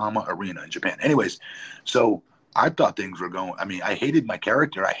Saitama Arena in Japan. Anyways, so I thought things were going. I mean, I hated my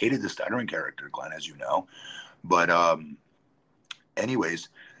character. I hated the stuttering character, Glenn, as you know. But anyways,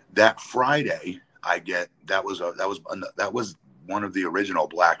 that Friday that was one of the original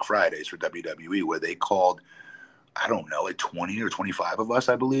Black Fridays for WWE, where they called, I don't know, like 20 or 25 of us,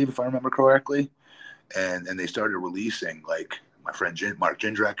 I believe, if I remember correctly. And they started releasing, like, my friend Mark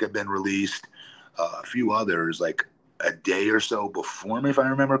Jindrak had been released, a few others, like a day or so before me, if I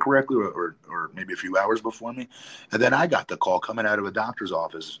remember correctly, or maybe a few hours before me. And then I got the call coming out of a doctor's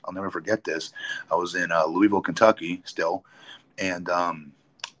office. I'll never forget this. I was in Louisville, Kentucky still. And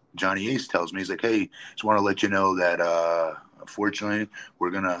Johnny Ace tells me, he's like, hey, just want to let you know that unfortunately,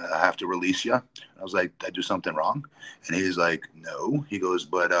 we're going to have to release you. I was like, did I do something wrong? And he's like, no. He goes,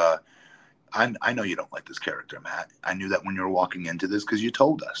 but I know you don't like this character, Matt. I knew that when you were walking into this, because you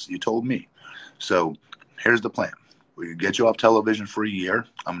told us. You told me. So here's the plan. We can get you off television for a year.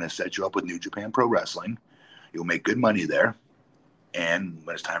 I'm going to set you up with New Japan Pro Wrestling. You'll make good money there. And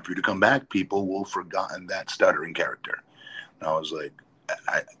when it's time for you to come back, people will have forgotten that stuttering character. And I was like,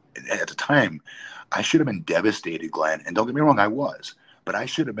 at the time, I should have been devastated, Glenn. And don't get me wrong, I was. But I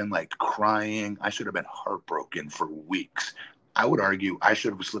should have been like crying. I should have been heartbroken for weeks. I would argue I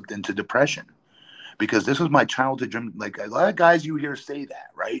should have slipped into depression, because this was my childhood dream. Like, a lot of guys you hear say that,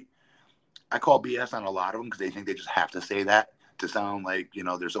 right? I call BS on a lot of them because they think they just have to say that to sound like, you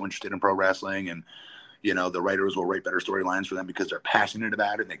know, they're so interested in pro wrestling, and, you know, the writers will write better storylines for them because they're passionate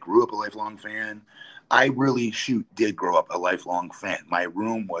about it and they grew up a lifelong fan. I really did grow up a lifelong fan. My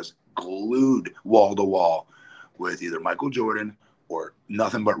room was glued wall to wall with either Michael Jordan or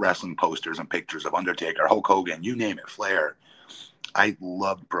nothing but wrestling posters and pictures of Undertaker, Hulk Hogan, you name it, Flair. I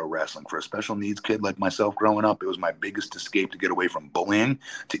loved pro wrestling. For a special needs kid like myself growing up, it was my biggest escape to get away from bullying,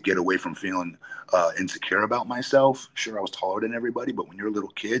 to get away from feeling insecure about myself. Sure, I was taller than everybody, but when you're a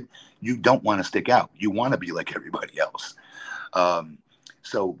little kid, you don't want to stick out. You want to be like everybody else.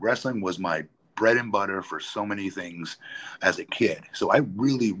 So wrestling was my bread and butter for so many things as a kid. So I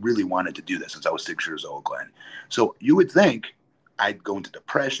really, really wanted to do this since I was 6 years old, Glenn. So you would think I'd go into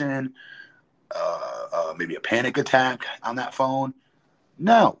depression, maybe a panic attack on that phone.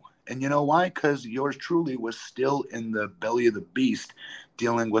 No. And you know why? Because yours truly was still in the belly of the beast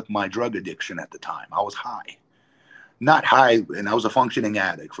dealing with my drug addiction at the time. I was high. Not high, and I was a functioning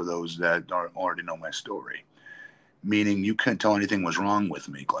addict, for those that already know my story. Meaning you couldn't tell anything was wrong with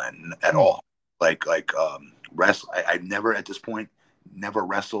me, Glenn, at all. I never, at this point, never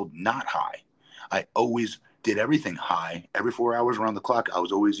wrestled not high. I always did everything high. Every 4 hours around the clock, I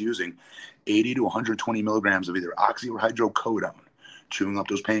was always using 80 to 120 milligrams of either oxy or hydrocodone, chewing up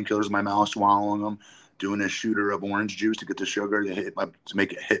those painkillers in my mouth, swallowing them, doing a shooter of orange juice to get the sugar to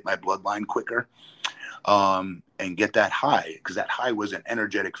make it hit my bloodline quicker, and get that high, because that high was an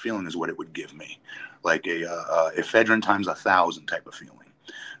energetic feeling is what it would give me, like a ephedrine times 1,000 type of feeling.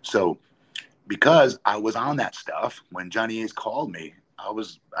 So because I was on that stuff, when Johnny Ace called me, I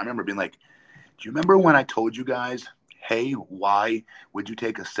remember being like, do you remember when I told you guys, hey, why would you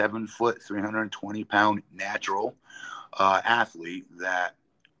take a 7 foot, 320 pound natural athlete that,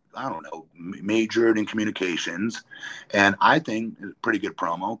 I don't know, majored in communications, and I think pretty good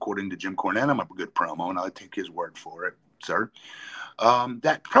promo, according to Jim Cornette, I'm a good promo, and I'll take his word for it, sir.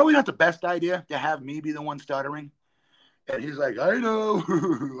 That probably not the best idea to have me be the one stuttering. And he's like, I know,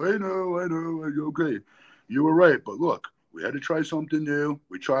 I know. Okay, you were right, but look, we had to try something new.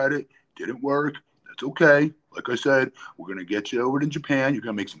 We tried it, didn't work. That's okay. Like I said, we're going to get you over to Japan. You're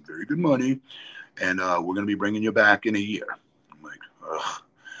going to make some very good money, and we're going to be bringing you back in a year. I'm like, ugh.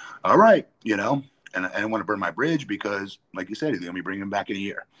 All right, you know, and I didn't want to burn my bridge because, like you said, he's going to be bringing him back in a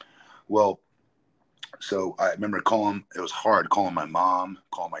year. Well, so I remember calling, it was hard calling my mom,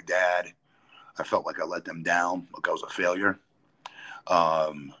 calling my dad. I felt like I let them down, like I was a failure.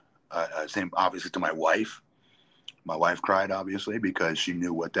 Same, obviously, to my wife. My wife cried, obviously, because she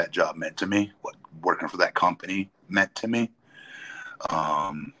knew what that job meant to me, what working for that company meant to me.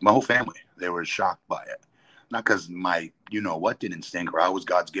 My whole family, they were shocked by it. Not because my you-know-what didn't stink or I was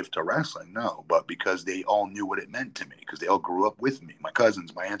God's gift to wrestling, no, but because they all knew what it meant to me, because they all grew up with me, my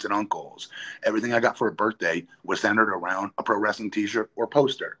cousins, my aunts and uncles. Everything I got for a birthday was centered around a pro wrestling t-shirt or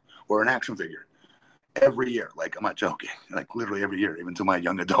poster or an action figure. Every year, like, I'm not joking, like literally every year, even to my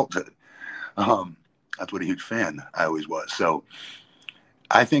young adulthood. That's what a huge fan I always was. So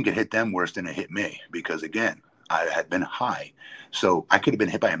I think it hit them worse than it hit me because, again, I had been high. So I could have been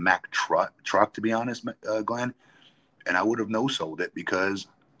hit by a Mack truck, to be honest, Glenn, and I would have no-sold it because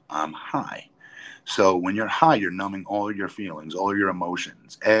I'm high. So when you're high, you're numbing all your feelings, all your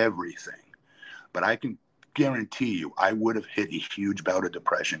emotions, everything. But I can guarantee you I would have hit a huge bout of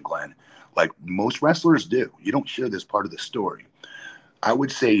depression, Glenn, like most wrestlers do. You don't hear this part of the story. I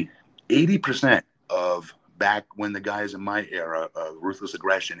would say 80% of back when the guys in my era, Ruthless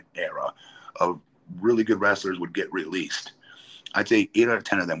Aggression era, of really good wrestlers would get released. I'd say 8 out of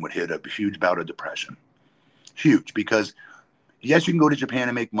 10 of them would hit a huge bout of depression. Huge, because yes, you can go to Japan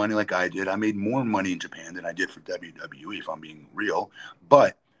and make money like I did. I made more money in Japan than I did for WWE, if I'm being real,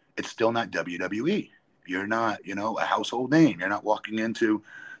 but it's still not WWE. You're not, a household name. You're not walking into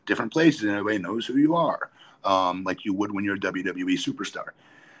different places and everybody knows who you are, like you would when you're a WWE superstar.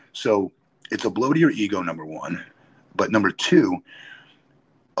 So it's a blow to your ego, number one. But number two,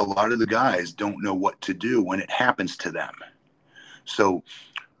 a lot of the guys don't know what to do when it happens to them. So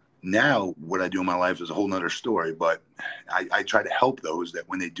now what I do in my life is a whole nother story, but I try to help those that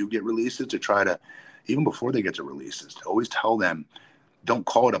when they do get releases, to try to, even before they get to releases, to always tell them, don't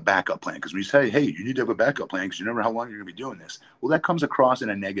call it a backup plan. Because when you say, hey, you need to have a backup plan because you never know how long you're going to be doing this. Well, that comes across in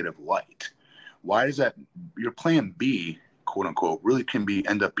a negative light. Why is that? Your plan B, quote unquote, really can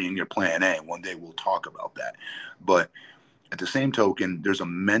end up being your plan A. One day we'll talk about that. But at the same token, there's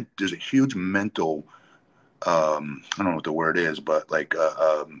a huge mental, I don't know what the word is, but like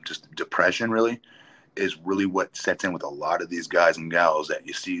just depression really is really what sets in with a lot of these guys and gals that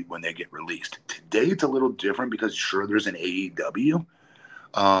you see when they get released. Today it's a little different because sure, there's an AEW,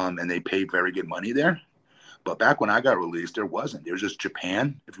 and they pay very good money there. But back when I got released, there wasn't. There was just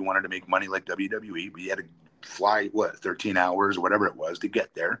Japan. If you wanted to make money like WWE, we had to fly 13 hours or whatever it was to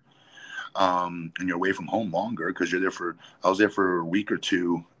get there, and you're away from home longer because I was there for a week or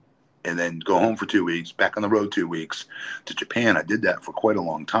two, and then go home for 2 weeks, back on the road 2 weeks to Japan. I did that for quite a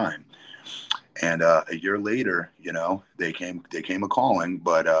long time, and a year later, they came a calling.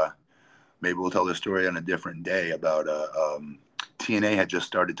 But maybe we'll tell the story on a different day about TNA had just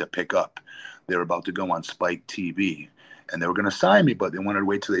started to pick up. They were about to go on Spike TV, and they were going to sign me, but they wanted to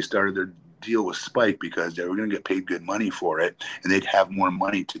wait till they started their deal with Spike because they were going to get paid good money for it, and they'd have more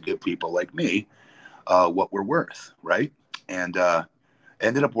money to give people like me what we're worth, right? And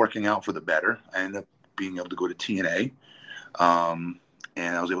ended up working out for the better. I ended up being able to go to TNA, and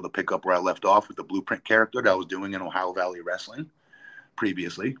I was able to pick up where I left off with the Blueprint character that I was doing in Ohio Valley Wrestling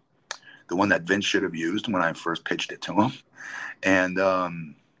previously, the one that Vince should have used when I first pitched it to him. And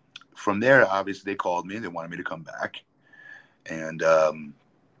from there, obviously, they called me. They wanted me to come back. And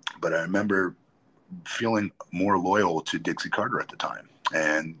but I remember feeling more loyal to Dixie Carter at the time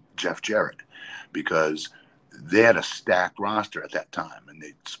and Jeff Jarrett because they had a stacked roster at that time, and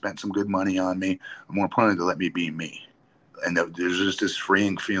they spent some good money on me. More importantly, they let me be me. And there's just this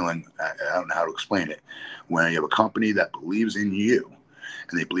freeing feeling, I don't know how to explain it, when you have a company that believes in you,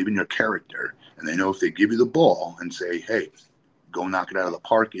 and they believe in your character, and they know if they give you the ball and say, hey, go knock it out of the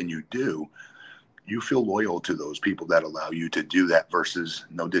park, and you do, you feel loyal to those people that allow you to do that versus,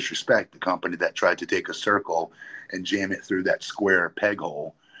 no disrespect, the company that tried to take a circle and jam it through that square peg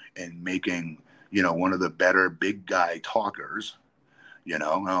hole and making, one of the better big guy talkers, I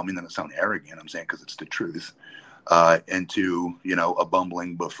don't mean that to sound arrogant, I'm saying because it's the truth, into, a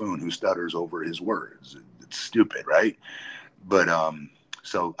bumbling buffoon who stutters over his words. It's stupid, right? But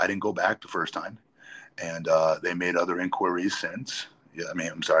so I didn't go back the first time, and they made other inquiries since.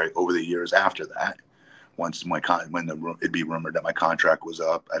 Over the years after that. Once it'd be rumored that my contract was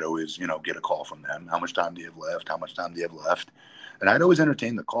up, I'd always, get a call from them. How much time do you have left? How much time do you have left? And I'd always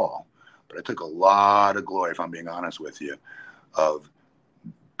entertain the call, but I took a lot of glory, if I'm being honest with you, of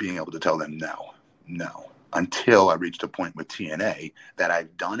being able to tell them no, until I reached a point with TNA that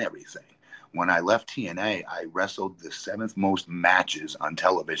I've done everything. When I left TNA, I wrestled the 7th most matches on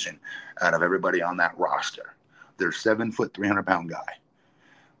television out of everybody on that roster. They're 7 foot, 300-pound guy,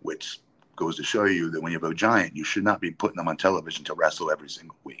 which goes to show you that when you have a giant, you should not be putting them on television to wrestle every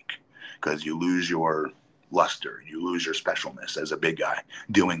single week because you lose your luster, you lose your specialness as a big guy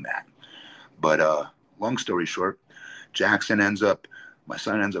doing that. But long story short, my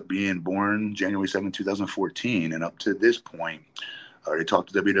son ends up being born January 7, 2014. And up to this point, I already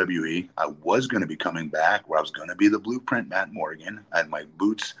talked to WWE. I was going to be coming back where I was going to be the Blueprint Matt Morgan. I had my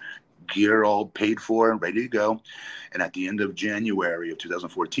boots, gear all paid for, ready to go. And at the end of January of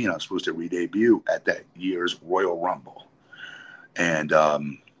 2014, I was supposed to re-debut at that year's Royal Rumble. And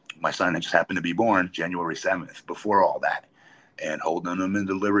my son had just happened to be born January 7th before all that. And holding him in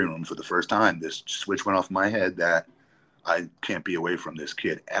the living room for the first time, this switch went off my head that I can't be away from this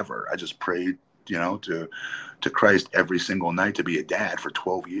kid ever. I just prayed, to Christ every single night to be a dad for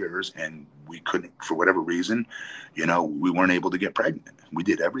 12 years. And we couldn't, for whatever reason, we weren't able to get pregnant. We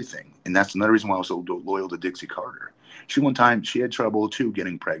did everything. And that's another reason why I was so loyal to Dixie Carter. She had trouble too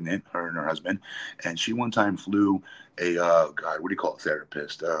getting pregnant, her and her husband. And she one time flew a, what do you call it,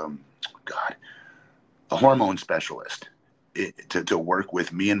 therapist? A hormone specialist to work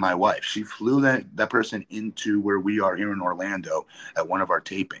with me and my wife. She flew that person into where we are here in Orlando at one of our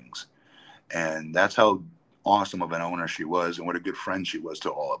tapings. And that's how awesome of an owner she was and what a good friend she was to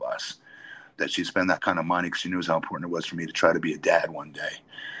all of us, that she spent that kind of money because she knew how important it was for me to try to be a dad one day.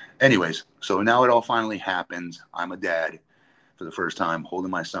 Anyways, so now it all finally happens. I'm a dad for the first time, holding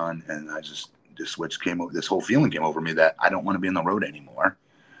my son, and this whole feeling came over me that I don't want to be on the road anymore.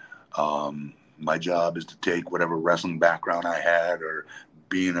 My job is to take whatever wrestling background I had or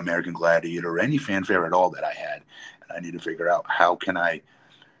being an American Gladiator or any fanfare at all that I had. And I need to figure out how can I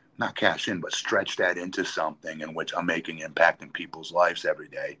not cash in, but stretch that into something in which I'm making impact in people's lives every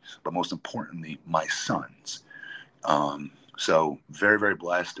day, but most importantly, my son's. So very, very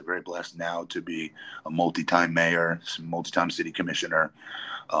blessed now to be a multi-time mayor, multi-time city commissioner,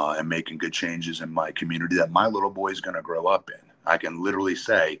 and making good changes in my community that my little boy is going to grow up in. I can literally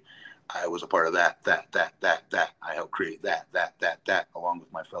say I was a part of that. I helped create that, along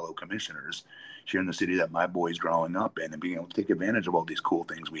with my fellow commissioners here in the city that my boy's growing up in, and being able to take advantage of all these cool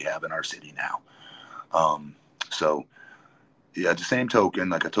things we have in our city now. So yeah, at the same token,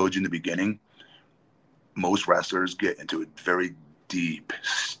 like I told you in the beginning, most wrestlers get into a very deep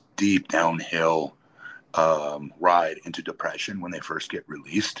downhill ride into depression when they first get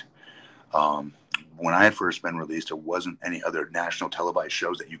released. When I had first been released, there wasn't any other national televised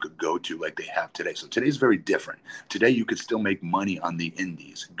shows that you could go to like they have today. So today's very different. Today, you could still make money on the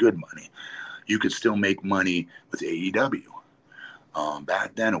indies, good money. You could still make money with AEW.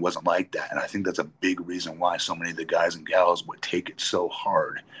 Back then, it wasn't like that. And I think that's a big reason why so many of the guys and gals would take it so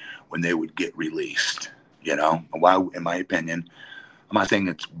hard when they would get released. Why, in my opinion, I'm not saying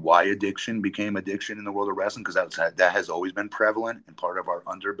it's why addiction became addiction in the world of wrestling, because that has always been prevalent and part of our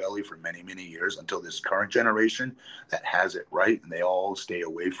underbelly for many, many years until this current generation that has it right, and they all stay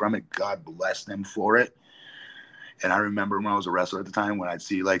away from it. God bless them for it. And I remember when I was a wrestler at the time, when I'd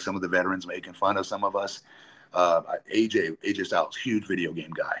see like some of the veterans making fun of some of us. AJ Styles, huge video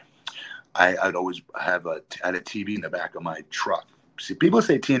game guy. I'd always had a TV in the back of my truck. See, people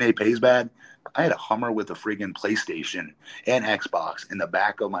say TNA pays bad. I had a Hummer with a friggin' PlayStation and Xbox in the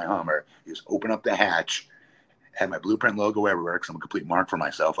back of my Hummer. You just open up the hatch, had my Blueprint logo everywhere because I'm a complete mark for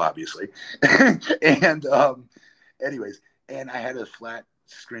myself, obviously. And anyways, and I had a flat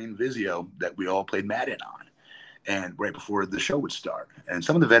screen Vizio that we all played Madden on. And right before the show would start. And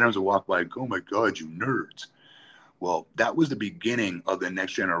some of the veterans would walk by and go, "Oh my God, you nerds." Well, that was the beginning of the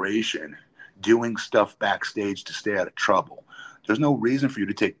next generation doing stuff backstage to stay out of trouble. There's no reason for you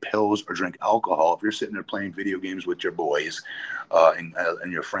to take pills or drink alcohol if you're sitting there playing video games with your boys and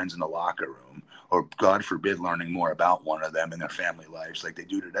your friends in the locker room, or God forbid, learning more about one of them and their family lives like they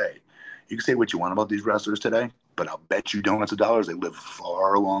do today. You can say what you want about these wrestlers today, but I'll bet you donuts of dollars they live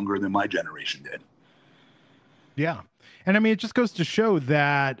far longer than my generation did. Yeah. And I mean, it just goes to show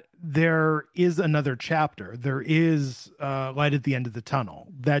that there is another chapter. There is light at the end of the tunnel,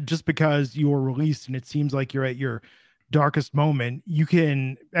 that just because you're released and it seems like you're at your darkest moment, you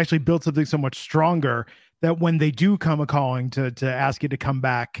can actually build something so much stronger that when they do come a calling to ask you to come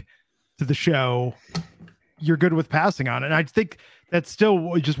back to the show, you're good with passing on. And I think that's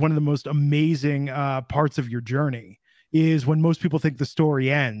still just one of the most amazing parts of your journey, is when most people think the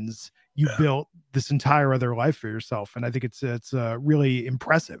story ends, you built this entire other life for yourself. And I think it's really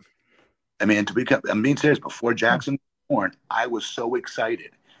impressive. I mean, I'm being serious. Before Jackson was born, I was so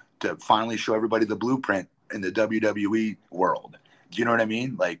excited to finally show everybody the Blueprint in the WWE world. Do you know what I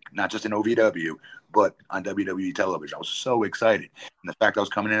mean? Like, not just in OVW, but on WWE television. I was so excited. And the fact I was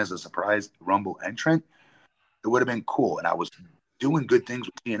coming in as a surprise Rumble entrant, it would have been cool. And I was doing good things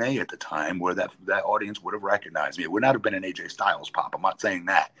with TNA at the time where that audience would have recognized me. It would not have been an AJ Styles pop. I'm not saying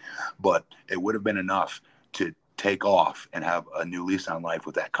that, but it would have been enough to take off and have a new lease on life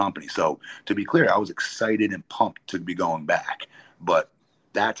with that company. So to be clear, I was excited and pumped to be going back, but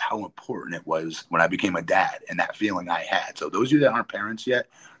that's how important it was when I became a dad and that feeling I had. So those of you that aren't parents yet,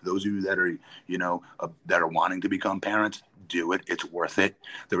 those of you that are, that are wanting to become parents, do it. It's worth it.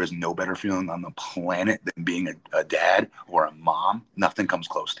 There is no better feeling on the planet than being a dad or a mom. Nothing comes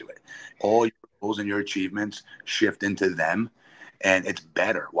close to it. All your goals and your achievements shift into them. And it's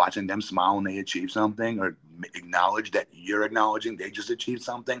better watching them smile when they achieve something, or acknowledge that you're acknowledging they just achieved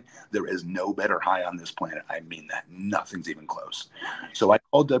something. There is no better high on this planet. I mean that. Nothing's even close. So I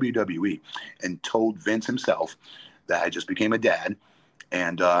called WWE and told Vince himself that I just became a dad.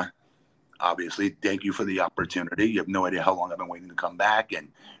 And obviously, thank you for the opportunity. You have no idea how long I've been waiting to come back and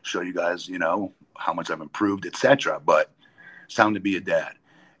show you guys, how much I've improved, etc. But it's time to be a dad.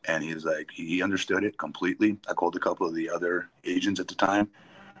 And he's like, he understood it completely. I called a couple of the other agents at the time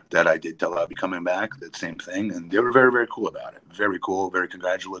that I did tell I'd be coming back, that same thing. And they were very, very cool about it. Very cool, very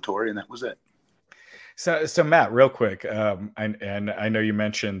congratulatory. And that was it. So Matt, real quick, and I know you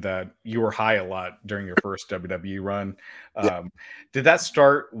mentioned that you were high a lot during your first WWE run. Did that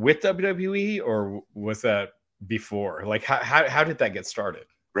start with WWE or was that before? Like, how did that get started?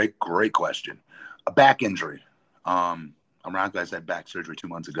 Great question. A back injury. I'm not glad I had back surgery 2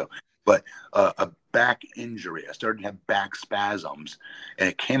 months ago, but a back injury. I started to have back spasms, and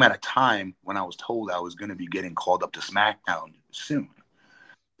it came at a time when I was told I was going to be getting called up to SmackDown soon,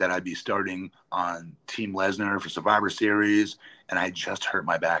 that I'd be starting on Team Lesnar for Survivor Series, and I just hurt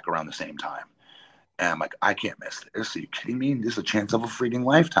my back around the same time. And I'm like, I can't miss this. Are you kidding me? This is a chance of a freaking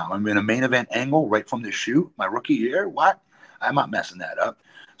lifetime. I'm in a main event angle right from the shoot, my rookie year. What? I'm not messing that up.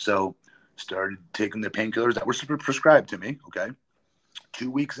 So started taking the painkillers that were prescribed to me. Okay.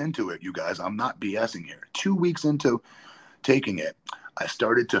 2 weeks into it, you guys, I'm not BSing here. 2 weeks into taking it, I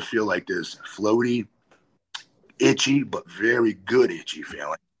started to feel like this floaty, itchy, but very good itchy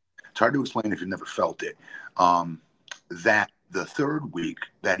feeling. It's hard to explain if you've never felt it. That the third week,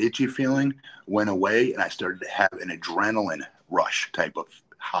 that itchy feeling went away, and I started to have an adrenaline rush type of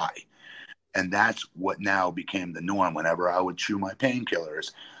high. And that's what now became the norm whenever I would chew my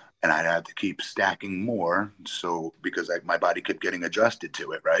painkillers. And I'd have to keep stacking more. So because my body kept getting adjusted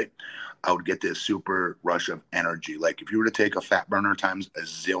to it, right? I would get this super rush of energy. Like if you were to take a fat burner times a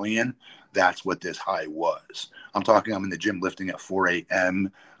zillion, that's what this high was. I'm talking, I'm in the gym lifting at 4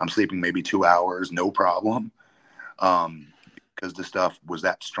 a.m. I'm sleeping maybe 2 hours, no problem. Because the stuff was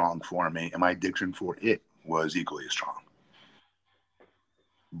that strong for me. And my addiction for it was equally as strong.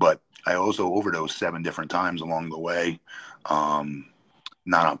 But I also overdosed 7 different times along the way.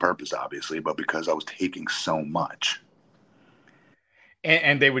 Not on purpose, obviously, but because I was taking so much.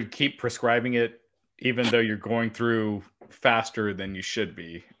 And they would keep prescribing it, even though you're going through faster than you should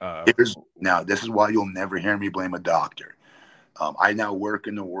be. Now, this is why you'll never hear me blame a doctor. I now work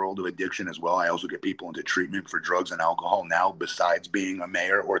in the world of addiction as well. I also get people into treatment for drugs and alcohol now, besides being a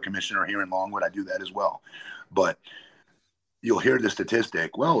mayor or a commissioner here in Longwood. I do that as well. But you'll hear the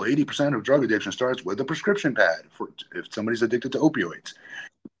statistic, well, 80% of drug addiction starts with a prescription pad if somebody's addicted to opioids.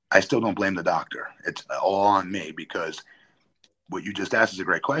 I still don't blame the doctor. It's all on me, because what you just asked is a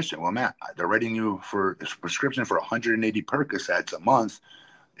great question. Well, Matt, they're writing you for a prescription for 180 Percocets a month.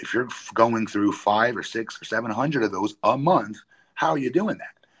 If you're going through 5 or 6 or 700 of those a month, how are you doing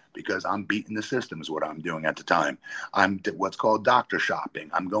that? Because I'm beating the system is what I'm doing at the time. I'm what's called doctor shopping.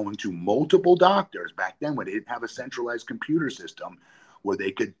 I'm going to multiple doctors. Back then, when they didn't have a centralized computer system where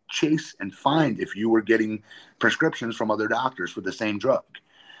they could chase and find if you were getting prescriptions from other doctors for the same drug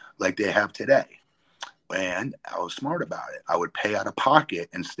like they have today. And I was smart about it. I would pay out of pocket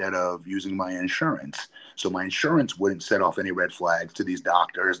instead of using my insurance. So my insurance wouldn't set off any red flags to these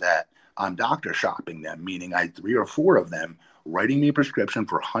doctors that I'm doctor shopping them, meaning I had 3 or 4 of them writing me a prescription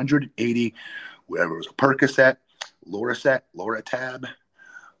for 180, whatever it was, a Percocet, Loratab,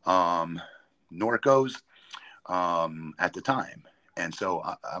 Norcos at the time. And so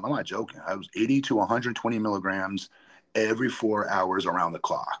I'm not joking. I was 80 to 120 milligrams every 4 hours around the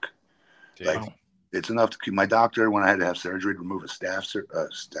clock. Damn. Like, it's enough to keep my doctor, when I had to have surgery to remove a staph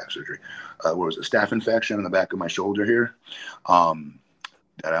infection in the back of my shoulder here.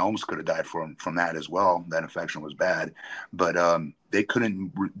 That I almost could have died from that as well. That infection was bad, but they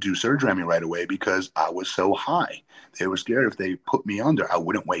couldn't do surgery on me right away because I was so high. They were scared if they put me under, I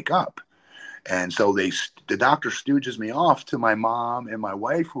wouldn't wake up. And so the doctor stooges me off to my mom and my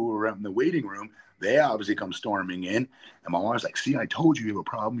wife, who were out in the waiting room. They obviously come storming in, and my mom's like, see, I told you you have a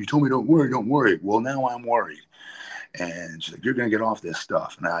problem. You told me don't worry. Well, now I'm worried. And she's like, you're going to get off this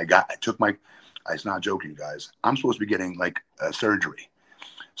stuff. And it's not joking, guys. I'm supposed to be getting like a surgery.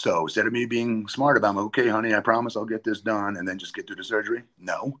 So instead of me being smart about, okay, honey, I promise I'll get this done and then just get through the surgery.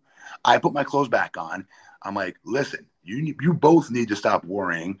 No, I put my clothes back on. I'm like, listen, you both need to stop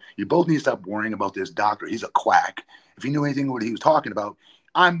worrying. You both need to stop worrying about this doctor. He's a quack. If he knew anything what he was talking about,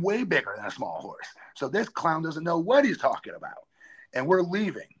 I'm way bigger than a small horse. So this clown doesn't know what he's talking about. And we're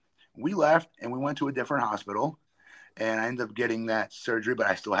leaving. We left and we went to a different hospital. And I ended up getting that surgery, but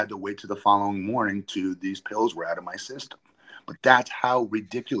I still had to wait till the following morning to these pills were out of my system. But that's how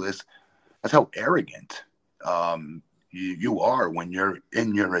ridiculous, that's how arrogant you are when you're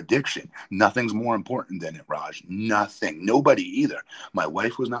in your addiction. Nothing's more important than it, Raj. Nothing. Nobody either. My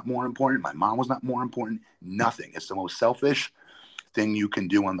wife was not more important. My mom was not more important. Nothing. It's the most selfish thing you can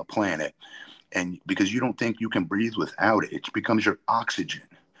do on the planet. And because you don't think you can breathe without it, it becomes your oxygen.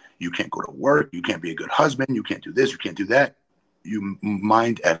 You can't go to work. You can't be a good husband. You can't do this. You can't do that. You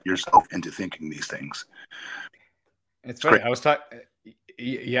mind F yourself into thinking these things. It's funny. I was talking.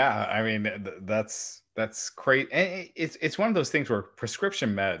 Yeah, I mean that's great. And it's one of those things where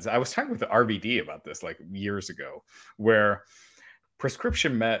prescription meds. I was talking with the RVD about this like years ago, where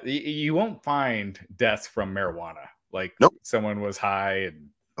prescription med you won't find deaths from marijuana. Like Nope. Someone was high and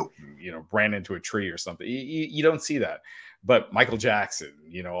ran into a tree or something. You don't see that. But Michael Jackson,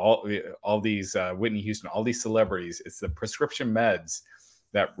 all these Whitney Houston, all these celebrities, it's the prescription meds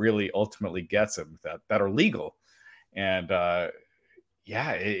that really ultimately gets them that are legal. And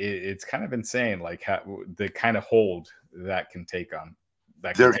it's kind of insane, like how the kind of hold that can take on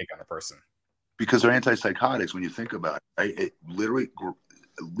a person. Because they're antipsychotics. When you think about it, right? It literally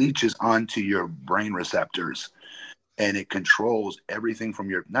leaches onto your brain receptors, and it controls everything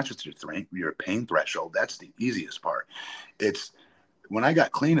from not just your pain threshold. That's the easiest part. It's when I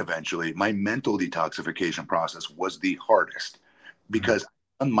got clean eventually, my mental detoxification process was the hardest because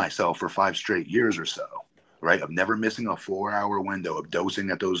I've done myself for 5 straight years or so. Right, of never missing a 4-hour window of dosing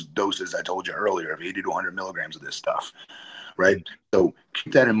at those doses I told you earlier of 80 to 100 milligrams of this stuff, right? So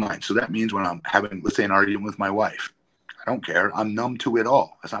keep that in mind. So that means when I'm having, let's say, an argument with my wife, I don't care. I'm numb to it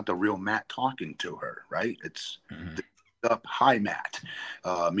all. It's not the real Matt talking to her, right? It's the up high Matt.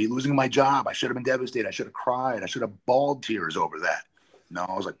 Me losing my job, I should have been devastated. I should have cried. I should have bawled tears over that. No,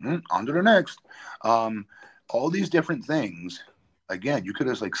 I was like, on to the next. All these different things. Again, you could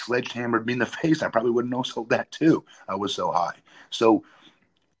have like sledgehammered me in the face. I probably would have no-sold that too. I was so high. So,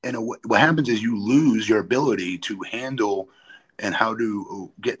 what happens is you lose your ability to handle and how to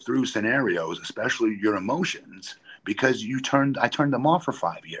get through scenarios, especially your emotions, because I turned them off for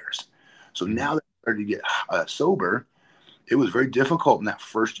 5 years. So now that I started to get sober, it was very difficult in that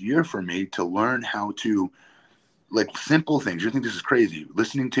first year for me to learn how to, like, simple things. You think this is crazy.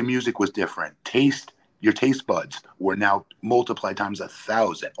 Listening to music was different. Your taste buds were now multiplied times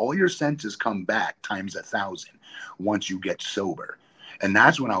 1,000. All your senses come back times 1,000 once you get sober. And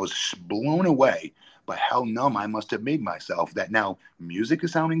that's when I was blown away by how numb I must have made myself, that now music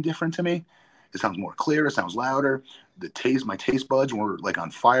is sounding different to me. It sounds more clear. It sounds louder. My taste buds were like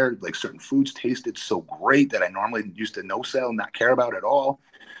on fire. Like certain foods tasted so great that I normally used to no-sell, not care about at all.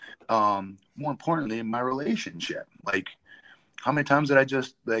 More importantly, in my relationship, like how many times did I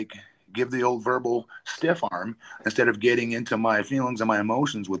just like give the old verbal stiff arm instead of getting into my feelings and my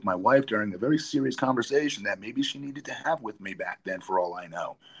emotions with my wife during a very serious conversation that maybe she needed to have with me back then, for all I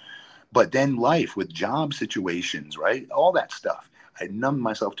know. But then life with job situations, right? All that stuff. I numbed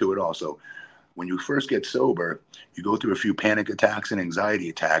myself to it all. So when you first get sober, you go through a few panic attacks and anxiety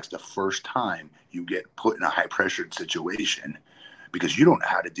attacks the first time you get put in a high pressured situation because you don't know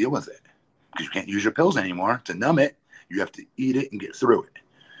how to deal with it because you can't use your pills anymore to numb it. You have to eat it and get through it.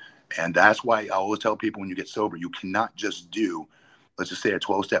 And that's why I always tell people when you get sober, you cannot just do, let's just say, a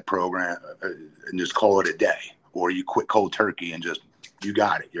 12-step program and just call it a day, or you quit cold turkey and just, you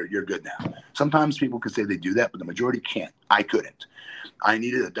got it. You're good now. Sometimes people can say they do that, but the majority can't. I couldn't. I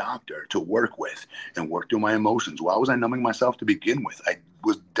needed a doctor to work with and work through my emotions. Why was I numbing myself to begin with? I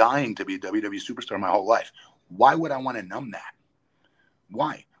was dying to be a WWE superstar my whole life. Why would I want to numb that?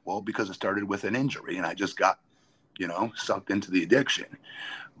 Why? Well, because it started with an injury and I just got, sucked into the addiction.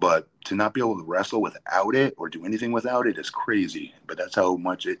 But to not be able to wrestle without it or do anything without it is crazy. But that's how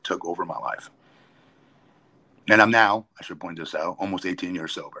much it took over my life. And I'm now, I should point this out, almost 18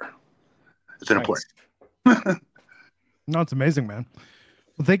 years sober. It's an important. No, it's amazing, man.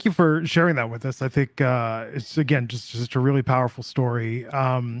 Well, thank you for sharing that with us. I think it's, again, just a really powerful story.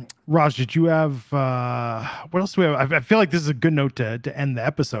 Raj, did you have, what else do we have? I feel like this is a good note to end the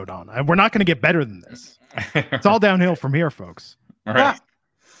episode on. We're not going to get better than this. It's all downhill from here, folks. All right.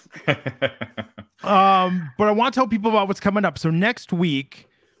 But I want to tell people about what's coming up. So next week,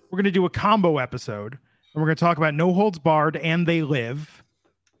 we're going to do a combo episode, and we're going to talk about No Holds Barred and They Live.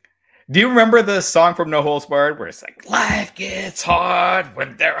 Do you remember the song from No Holds Barred where it's like, life gets hard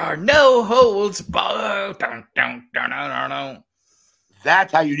when there are no holds barred? Dun, dun, dun, dun, dun, dun.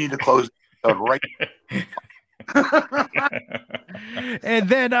 That's how you need to close it right. And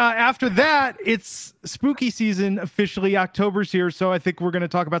then after that, it's spooky season officially. October's here, so I think we're going to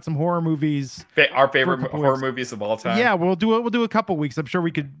talk about some horror movies. Our favorite horror movies of all time. Yeah, we'll do a couple weeks. I'm sure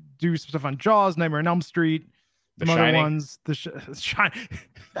we could do some stuff on Jaws, Nightmare on Elm Street, The some other Shining. ones. Shining.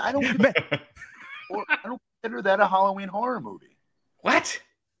 I don't consider that a Halloween horror movie. What?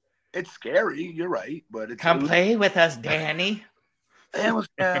 It's scary. You're right, but it's play with us, Danny. It was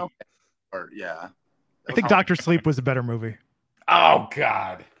or yeah. I think Doctor Sleep was a better movie. Oh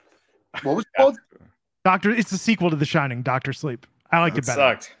God. What was it called? It's the sequel to The Shining, Doctor Sleep. I liked it better.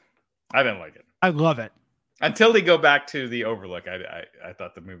 Sucked. I didn't like it. I love it. Until they go back to the Overlook, I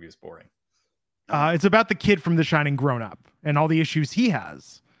thought the movie was boring. It's about the kid from The Shining grown up and all the issues he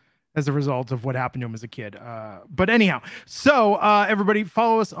has as a result of what happened to him as a kid. But anyhow, so everybody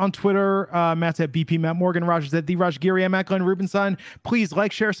follow us on Twitter. Matt's at BP Matt Morgan, Roger's at the Raj Giri. I'm at Glenn Rubenstein. Please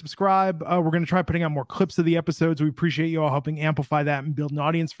like, share, subscribe. We're going to try putting out more clips of the episodes. We appreciate you all helping amplify that and build an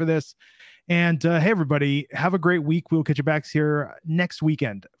audience for this. And hey, everybody, have a great week. We'll catch you back here next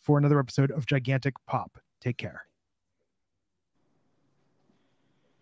weekend for another episode of Gigantic Pop. Take care.